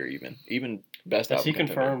 contender for the year, even best Has album. he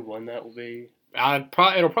contender. confirmed when that will be?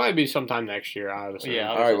 it'll probably be sometime next year. I would assume. Yeah.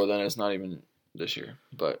 All right, well then it's not even this year,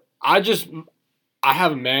 but I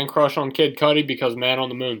have a man crush on Kid Cudi because Man on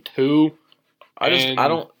the Moon 2. I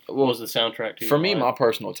don't. What Well, was the soundtrack to? for your me, life? my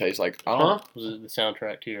personal taste, like I don't. Huh? Was it the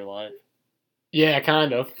soundtrack to your life? Yeah,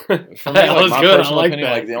 kind of. For me, That like, was my good. I personal like opinion,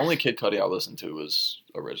 that. like the only Kid Cudi I listened to was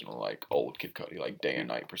original, like old Kid Cudi, like Day and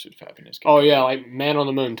Night, Pursuit of Happiness. Kid Oh Cudi. yeah, like Man on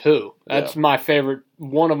the Moon 2. That's my favorite.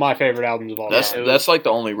 One of my favorite albums of all time. That's like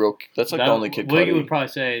the only real. That's like the only Kid Wiggy Cudi. would probably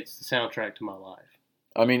say it's the soundtrack to my life.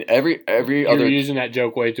 I mean, every You're other. using that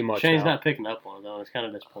joke way too much. Shane's now. not picking up on it though. It's kind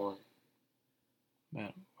of disappointing.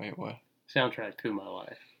 Man, wait, what? Soundtrack to my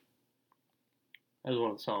life. That was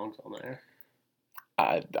one of the songs on there.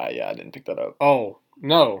 I didn't pick that up. Oh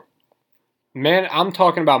no, man! I'm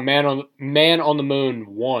talking about Man on the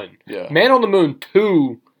Moon 1. Yeah. Man on the Moon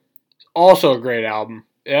 2 is also a great album.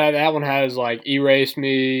 Yeah, that one has like Erase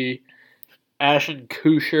Me, Ashton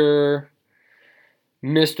Kutcher,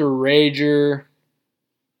 Mr. Rager,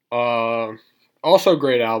 also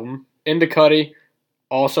great album. Into Cuddy,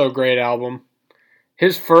 also great album.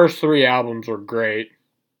 His first 3 albums were great.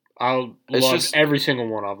 I loved every single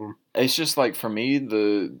one of them. It's just like, for me,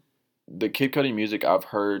 the Kid Cudi music I've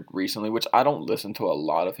heard recently, which I don't listen to a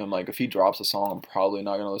lot of him. Like, if he drops a song, I'm probably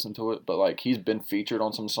not gonna listen to it. But like, he's been featured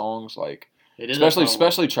on some songs, like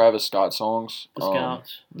especially Travis Scott songs. The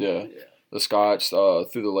Scots. Yeah, the Scots. Through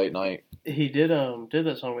the Late Night. He did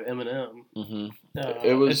that song with Eminem. Mm-hmm.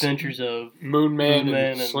 It was Adventures of Moon Man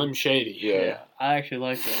and Slim Shady. Yeah, I actually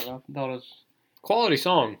liked that. I thought it was quality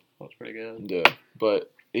song. That was pretty good. Yeah,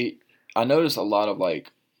 but I noticed a lot of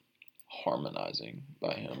like harmonizing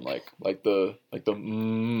by him, like the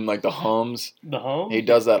hums. The hums. He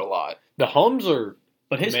does that a lot. The hums are,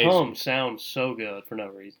 but his amazing. hums sound so good for no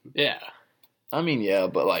reason. Yeah. I mean, yeah,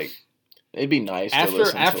 but like, it'd be nice after to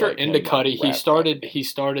listen after to, like, Into him, Cudi, like, he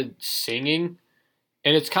started singing,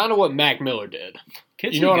 and it's kind of what Mac Miller did.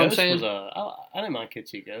 Kids You know See what I'm Ghost saying? Was I didn't mind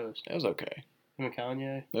Kids See Ghost. It was okay. Him and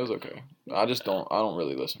Kanye. It was okay. I don't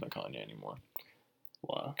really listen to Kanye anymore.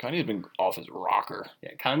 Wow. Kanye's been off his rocker.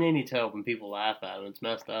 Yeah, Kanye needs help when people laugh at him. It's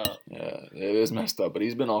messed up. Yeah, it is messed up, but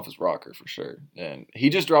he's been off his rocker for sure. And he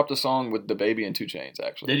just dropped a song with DaBaby and 2 Chainz,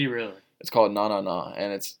 actually. Did he really? It's called Na Na Na,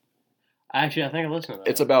 and it's Actually, I think I listened to that.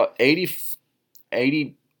 it's about 88%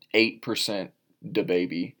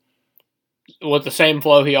 DaBaby, With the same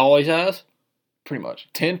flow he always has. pretty much.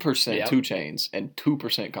 10% Yep. 2 Chainz and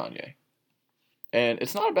 2% Kanye. And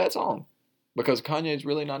it's not a bad song because Kanye's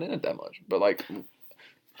really not in it that much. But like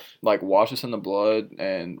Wash Us in the Blood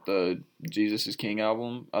and the Jesus is King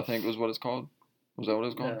album, I think was what it's called. Was that what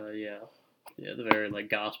it's called? Yeah, the very like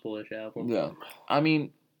gospel-ish album. Yeah. I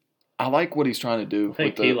mean, I like what he's trying to do. I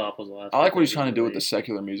think T-Lop was the last. I like what he's trying to do with the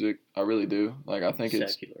secular music. I really do. Like, I think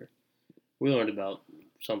it's secular. We learned about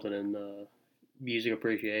something in music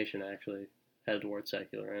appreciation. Actually, had the word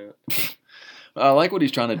secular in it. I like what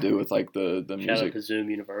he's trying to do with like the Shout out music. to Zoom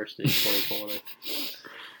University 2020.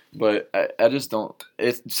 But I just don't.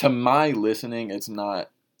 It's to my listening. It's not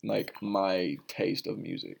like my taste of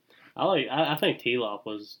music. I think T-Lop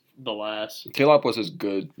was the last. T-Lop was his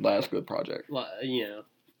last good project. One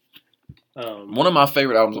of my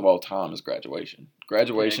favorite albums of all time is Graduation.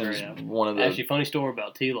 Graduation is one of the. Actually, funny story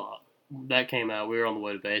about T-Lop. That came out. We were on the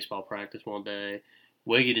way to baseball practice one day.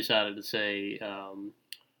 Wiggy decided to say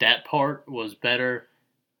that part was better.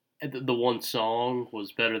 The one song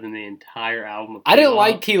was better than the entire album of T-Lop. I didn't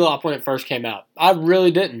like T-Lop when it first came out. I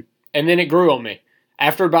really didn't. And then it grew on me.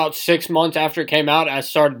 After about 6 months after it came out, I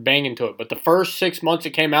started banging to it. But the first 6 months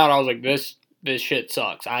it came out, I was like, this shit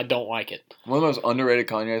sucks. I don't like it. One of the most underrated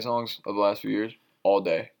Kanye songs of the last few years. All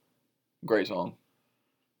Day. Great song.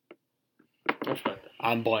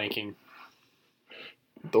 I'm blanking.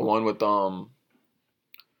 The one with I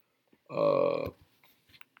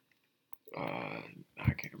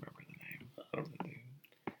can't remember the name.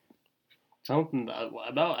 Something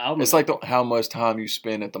about album. It's like how much time you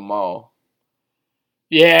spend at the mall.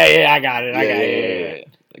 Yeah, I got it. Yeah.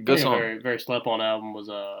 Good song. Very, very slept on album was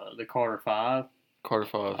the Carter 5. Carter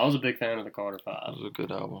 5. I was a big fan of the Carter 5. That was a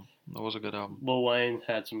good album. Lil Wayne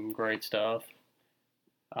had some great stuff.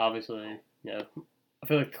 Obviously, I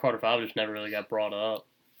feel like the Carter 5 just never really got brought up.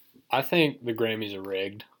 I think the Grammys are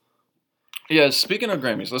rigged. Yeah, speaking of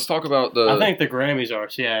Grammys, let's talk about I think the Grammys are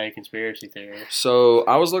a CIA conspiracy theory. So,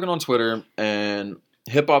 I was looking on Twitter, and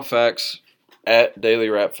Hip Hop Facts, at Daily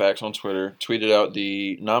Rap Facts on Twitter, tweeted out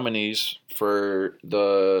the nominees for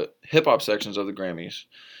the hip-hop sections of the Grammys.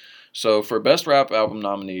 So, for Best Rap Album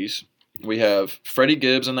nominees, we have Freddie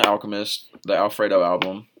Gibbs and the Alchemist, the Alfredo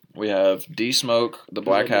album. We have D-Smoke, the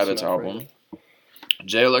Black Habits album.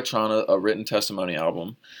 Jay Electronica, a Written Testimony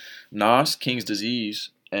album. Nas, King's Disease,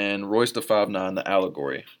 and Royce da 5'9", The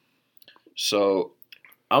Allegory. So,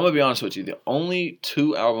 I'm going to be honest with you. The only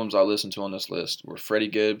 2 albums I listened to on this list were Freddie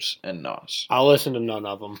Gibbs and Nas. I listened to none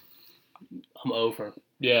of them. I'm over.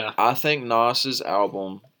 Yeah. I think Nas's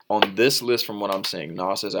album, on this list from what I'm seeing,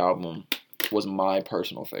 Nas's album was my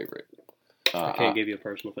personal favorite. I can't give you a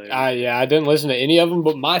personal favorite. I didn't listen to any of them,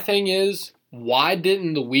 but my thing is, why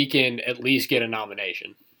didn't The Weeknd at least get a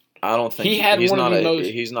nomination? I don't think he's not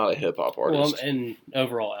a hip hop artist. Well, and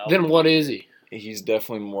overall album. Then what is he? He's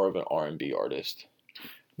definitely more of an R&B artist.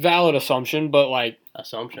 Valid assumption, but like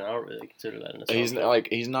assumption, I don't really consider that an assumption.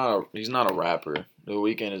 He's not a rapper. The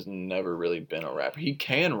Weeknd has never really been a rapper. He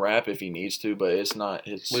can rap if he needs to, but it's not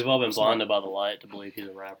his. We've all been blinded by the light to believe he's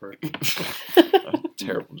a rapper.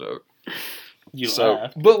 Terrible joke. You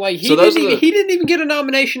laugh. But like he didn't even get a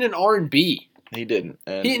nomination in R&B. He didn't.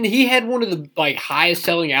 And he had one of the like highest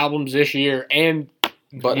selling albums this year,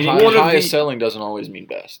 but highest selling doesn't always mean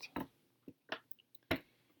best.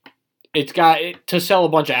 to sell a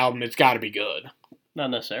bunch of albums. It's got to be good. Not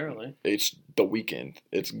necessarily. It's The Weeknd.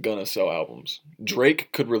 It's gonna sell albums.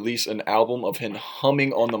 Drake could release an album of him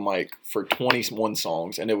humming on the mic for 21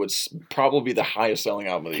 songs, and it would probably be the highest selling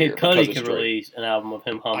album of the year. Kid Cudi because could it's Drake. release an album of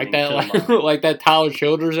him humming Like that, to the mic. like that Tyler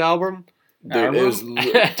Childers album. Dude, it was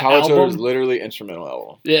Tyler Childers' literally instrumental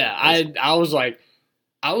album. Yeah, I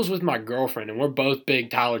was with my girlfriend, and we're both big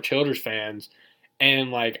Tyler Childers fans. And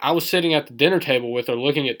like, I was sitting at the dinner table with her,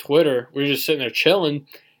 looking at Twitter. We were just sitting there chilling,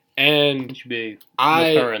 and You should be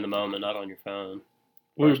with her in the moment, not on your phone.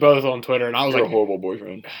 we were both on Twitter, and I was You're a like, horrible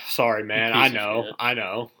boyfriend. "Sorry, man, Piece of shit. I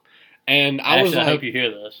know." And I Actually, was I like, hope you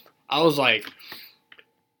hear this. I was like,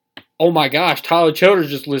 "Oh my gosh, Tyler Childers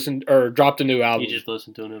just dropped a new album." You just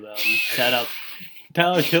listened to a new album. Shout out.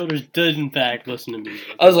 Tyler Childers does in fact listen to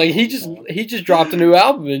music. I was like, he just dropped a new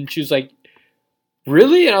album, and she was like,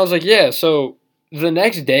 "Really?" And I was like, "Yeah." So the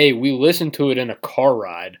next day, we listened to it in a car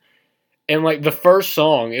ride, and like the first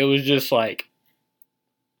song, it was just like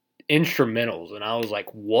instrumentals, and I was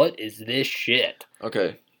like, "What is this shit?"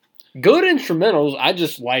 Okay, Good instrumentals.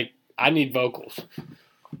 I need vocals.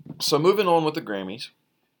 so moving on with the Grammys,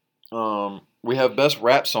 we have Best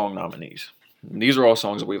Rap Song nominees. These are all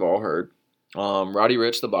songs that we've all heard. Roddy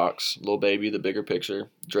Ricch, The Box, Lil Baby, The Bigger Picture,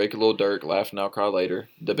 Drake and Lil Durk, Laugh Now, Cry Later,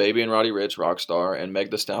 DaBaby and Roddy Ricch, Rockstar, and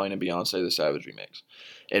Meg Thee Stallion and Beyonce, The Savage Remix.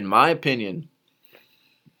 In my opinion,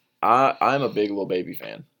 I'm a big Lil Baby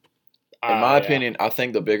fan. In my opinion, I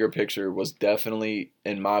think The Bigger Picture was definitely,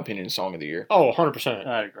 in my opinion, Song of the Year. Oh, 100%.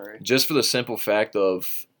 I agree. Just for the simple fact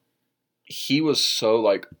of he was so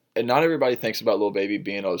like, and not everybody thinks about Lil Baby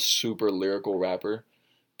being a super lyrical rapper,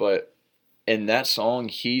 but in that song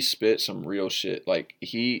he spit some real shit. Like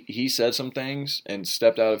he said some things and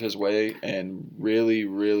stepped out of his way and really,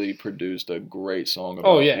 really produced a great song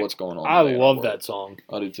about what's going on. I today in the love world. that song.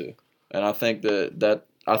 I do too, and I think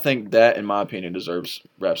that in my opinion deserves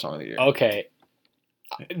Rap Song of the Year. Okay.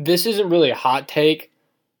 This isn't really a hot take,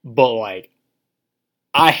 but like,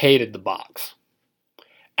 I hated The Box.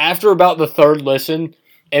 After about the third listen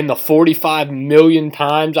and the 45 million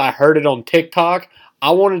times I heard it on TikTok, I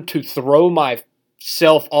wanted to throw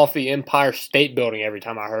myself off the Empire State Building every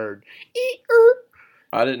time I heard.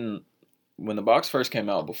 I didn't. When The Box first came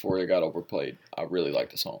out, before it got overplayed, I really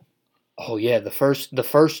liked the song. Oh yeah, the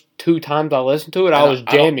first 2 times I listened to it, I And was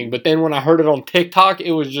jamming. But then when I heard it on TikTok,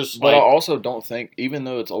 it was just But like, I also don't think, even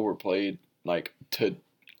though it's overplayed, like to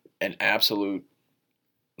an absolute,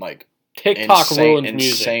 like TikTok ruins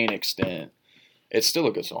music. insane extent, it's still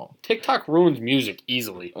a good song. TikTok ruins music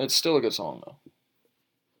easily. It's still a good song though.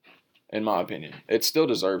 In my opinion, it still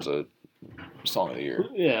deserves a Song of the Year.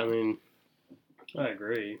 Yeah, I mean, I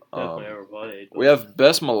agree. Definitely overplayed. We have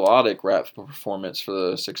Best Melodic Rap Performance for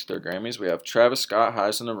the 63rd Grammys. We have Travis Scott,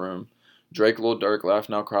 Highest in the Room, Drake, Lil Durk, Laugh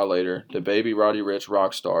Now, Cry Later, DaBaby, Roddy Ricch,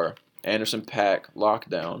 Rockstar, Anderson .Paak,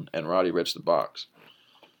 Lockdown, and Roddy Ricch, The Box.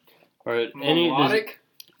 All right, Melodic?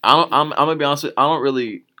 I'm gonna be honest.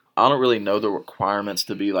 I don't really know the requirements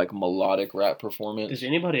to be like melodic rap performance. Does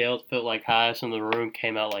anybody else feel like Highest in the Room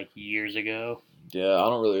came out like years ago? Yeah, I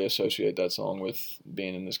don't really associate that song with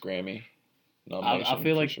being in this Grammy nomination. I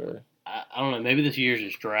feel for like sure. I don't know. Maybe this year's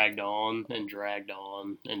just dragged on and dragged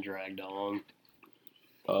on and dragged on.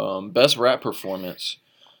 Best rap performance: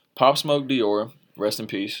 Pop Smoke Dior, rest in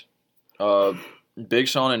peace. Big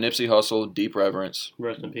Sean and Nipsey Hussle, Deep Reverence,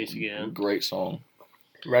 Rest in peace again. great song.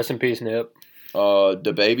 Rest in peace, Nip.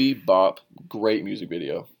 DaBaby, Bop, great music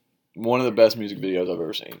video. One of the best music videos I've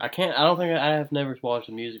ever seen. I don't think I have never watched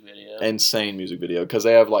a music video. Insane music video because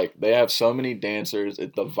they have so many dancers. The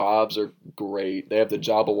vibes are great. They have the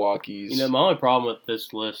Jabberwockies. You know, my only problem with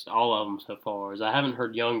this list, all of them so far, is I haven't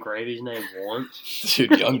heard Young Gravy's name once.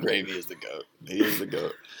 Dude, Young Gravy is the GOAT. He is the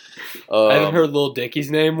GOAT. I haven't heard Lil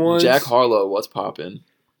Dicky's name once. Jack Harlow, What's Poppin',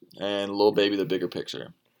 and Lil Baby, The Bigger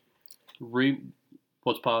Picture.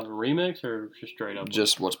 What's Poppin', remix or just straight up?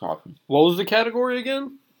 Just What's Poppin'. What was the category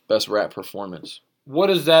again? Best rap performance. What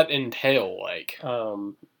does that entail? Like,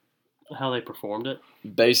 how they performed it.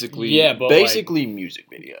 Basically, Yeah, but music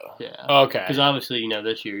video. Yeah. okay. Because obviously, you know,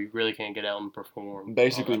 this year you really can't get out and perform.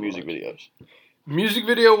 Basically, all that music much. videos. Music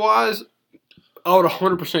video wise, I would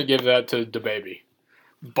 100% give that to DaBaby.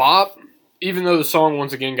 Bop, even though the song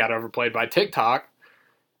once again got overplayed by TikTok,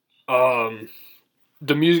 the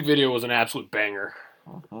music video was an absolute banger.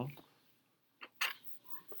 Uh-huh.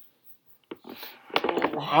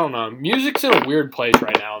 I don't know. Music's in a weird place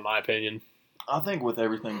right now, in my opinion. I think with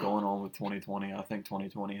everything going on with 2020, I think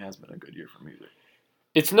 2020 has been a good year for music.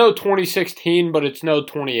 It's no 2016, but it's no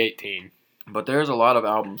 2018. But there's a lot of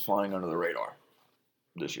albums flying under the radar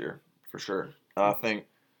this year, for sure. I think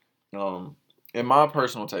in my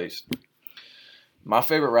personal taste, my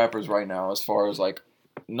favorite rappers right now, as far as like,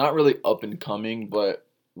 not really up and coming, but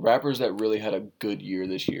rappers that really had a good year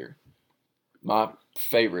this year. My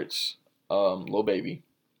favorites, Lil Baby,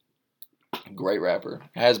 great rapper,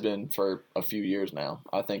 has been for a few years now.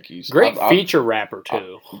 I think he's Great feature rapper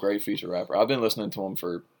too. Great feature rapper. I've been listening to him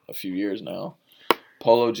for a few years now.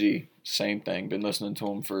 Polo G, same thing. Been listening to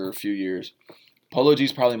him for a few years. Polo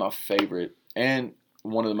G's probably my favorite and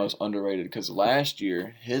one of the most underrated because last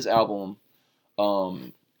year his album,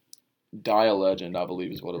 Die a Legend, I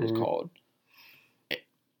believe is what it was called.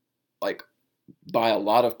 Like, by a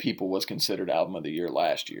lot of people was considered album of the year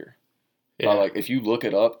last year. Yeah. Like, if you look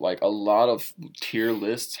it up, like, a lot of tier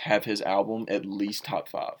lists have his album at least top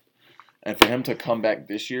 5. And for him to come back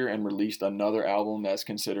this year and release another album that's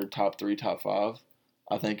considered top 3, top 5,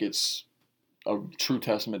 I think it's a true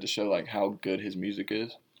testament to show, like, how good his music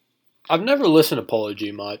is. I've never listened to Polo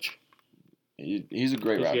G much. He's a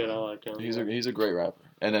great He's rapper. good, I like him. He's a great rapper.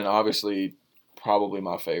 And then, obviously, probably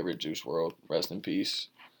my favorite, Juice WRLD. Rest in peace.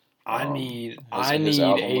 I need his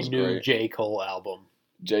album a was new great. J. Cole album.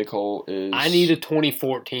 J. Cole is... I need a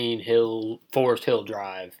 2014 Forest Hill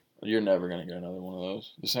Drive. You're never going to get another one of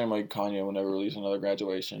those. The same way Kanye will never release another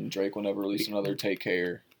Graduation. Drake will never release another Take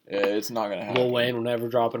Care. Yeah, it's not going to happen. Lil Wayne will never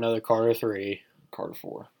drop another Carter 3. Carter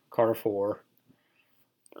 4. Carter 4.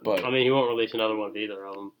 But, I mean, he won't release another one of either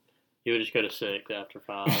of them. He would just go to 6 after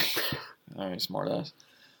 5. I mean, smart ass.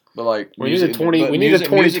 But, like, We need a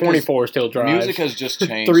 2024 Still Drive. Music has just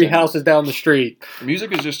changed. 3 houses down the street.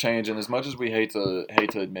 Music has just changed, and as much as we hate to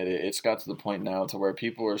admit it, it's got to the point now to where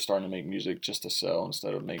people are starting to make music just to sell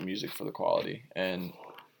instead of make music for the quality. And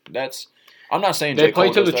that's... I'm not saying They J. Cole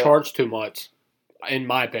play to does the that, charts too much, in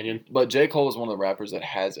my opinion. but J. Cole is one of the rappers that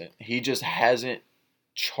hasn't. He just hasn't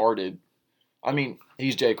charted. I mean,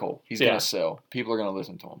 he's J. Cole. He's going Yeah. to sell. People are going to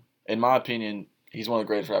listen to him. In my opinion, he's one of the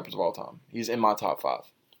greatest rappers of all time. He's in my top 5.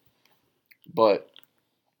 But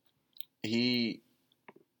he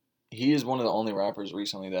is one of the only rappers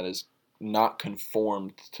recently that has not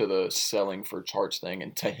conformed to the selling for charts thing.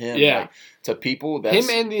 And to him, Yeah. like, to people, that's... Him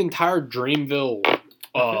and the entire Dreamville I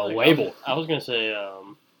feel like label. I was going to say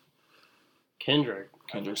Kendrick.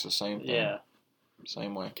 Kendrick's the same thing. Yeah.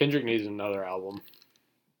 Same way. Kendrick needs another album.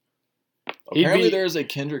 Apparently there's a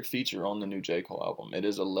Kendrick feature on the new J. Cole album. It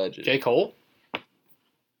is alleged. J. Cole?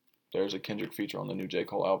 There's a Kendrick feature on the new J.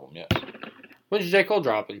 Cole album, yes. When's J. Cole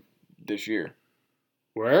dropping? This year.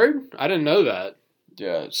 Word? I didn't know that.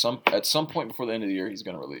 Yeah, at some point before the end of the year, he's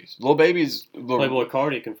going to release. Lil Baby's... Playboy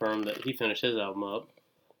Cardi confirmed that he finished his album up.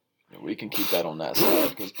 We can keep that on that side,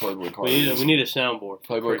 because Playboy Cardi... We need a soundboard.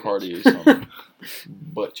 Playboy Cardi is some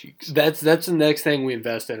butt cheeks. That's the next thing we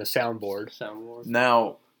invest in, a soundboard. Soundboard.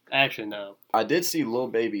 Now, Actually, no. I did see Lil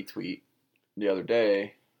Baby tweet the other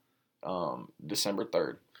day, December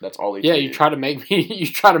 3rd. That's all he tweeted. Yeah, you try to make me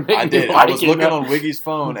I did. like I was it. looking on Wiggy's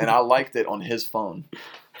phone, and I liked it on his phone.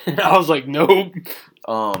 I was like, nope. You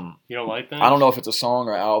don't like that? I don't know if it's a song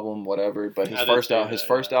or album, whatever, but his I did first see his that,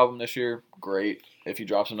 first yeah. album this year, great. If he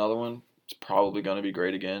drops another one, it's probably going to be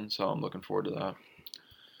great again, so I'm looking forward to that.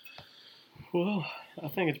 Well, I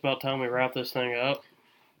think it's about time we wrap this thing up.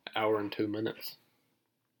 Hour and 2 minutes.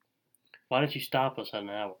 Why did you stop us at an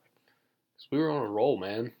hour? 'Cause we were on a roll,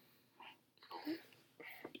 man.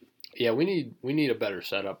 Yeah, we need a better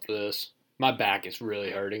setup for this. My back is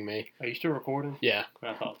really hurting me. Are you still recording? Yeah.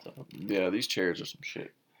 I thought so. Yeah, these chairs are some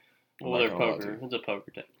shit. Well, I'm they're not gonna lie poker. to you. It's a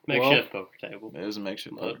poker table. Makeshift poker table. It is a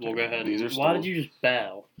makeshift But poker we'll go table. ahead. These are Why stools. did you just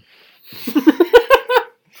bow?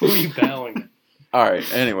 Who are you bowing at? All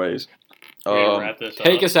right. Anyways, We're gonna wrap this up.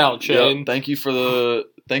 Take us out, Shane. yep, thank you for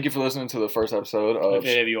listening to the first episode of. If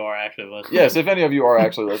any of you are actually listening. Yes, if any of you are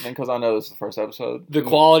actually listening, because I know this is the first episode. The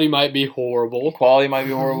quality might be horrible. Quality might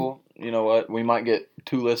be horrible. You know what? We might get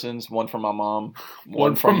 2 listens. One from my mom.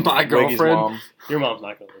 One from my Wiggy's girlfriend. Mom. Your mom's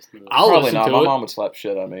not gonna listen to this. I'll Probably listen not. to My it. mom would slap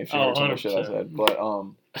shit at me if she Oh, heard some of the shit I 100%. said. But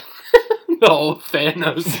No,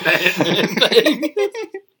 Thanos Sandman thing.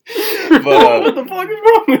 What the fuck is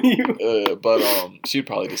wrong with you? she'd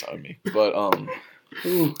probably disown me. But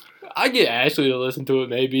I get Ashley to listen to it,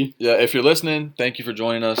 maybe. yeah, if you're listening, thank you for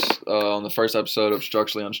joining us on the first episode of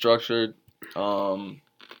Structurally Unstructured.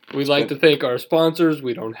 We'd like to thank our sponsors.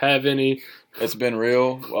 We don't have any. It's been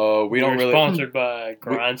real. We don't We're really. sponsored by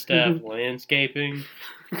Grindstaff Landscaping.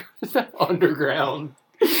 Is that underground?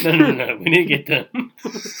 No. We need to get them.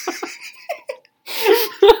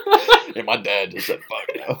 Yeah, my dad just said fuck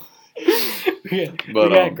no. We But,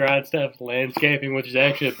 got Grindstaff Landscaping, which is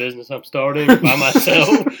actually a business I'm starting by myself.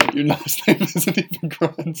 Your last name isn't even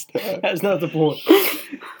Grindstaff. That's not the point.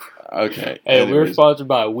 Okay. Hey, we're anyways. sponsored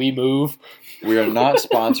by We Move. We are not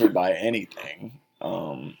sponsored by anything.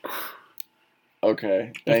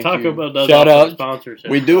 Okay, thank Taco you. Bell does Shout offer out. sponsors.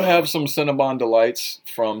 We do have some Cinnabon delights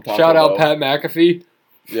from Taco Shout out Bell. Pat McAfee.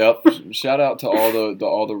 Yep. Shout out to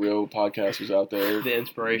all the real podcasters out there. the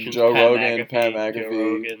inspiration. Joe Pat Rogan, Pat Joe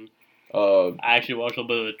McAfee. Rogan. I actually watched a little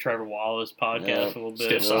bit of the Trevor Wallace podcast Yeah. a little bit.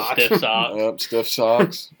 Stiff Socks. Stiff Socks. Yep, Stiff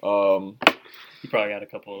Socks. You probably got a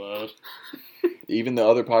couple of those. Even the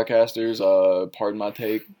other podcasters, Pardon My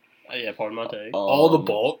Take. Yeah, pardon my take. All the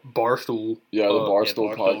Barstool. Yeah, the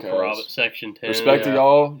Barstool yeah, podcast. Section 10. Respect to Yeah.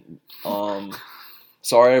 y'all.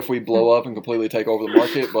 Sorry if we blow up and completely take over the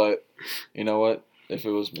market, but you know what? If it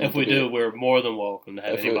was meant If we to be- do, we're more than welcome to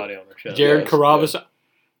have If it- anybody on our show. Jared Yes, Carabas,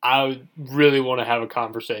 I would really want to have a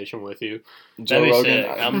conversation with you. Joe That'd be Rogan,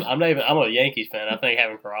 sick. I'm a Yankees fan. I think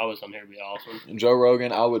having Carabas on here would be awesome. Joe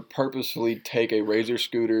Rogan, I would purposefully take a Razor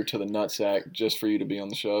scooter to the nutsack just for you to be on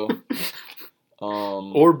the show.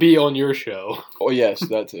 Or be on your show. Oh yes,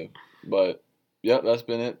 that too. But yep, that's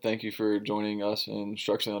been it. Thank you for joining us in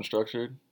Structurally Unstructured.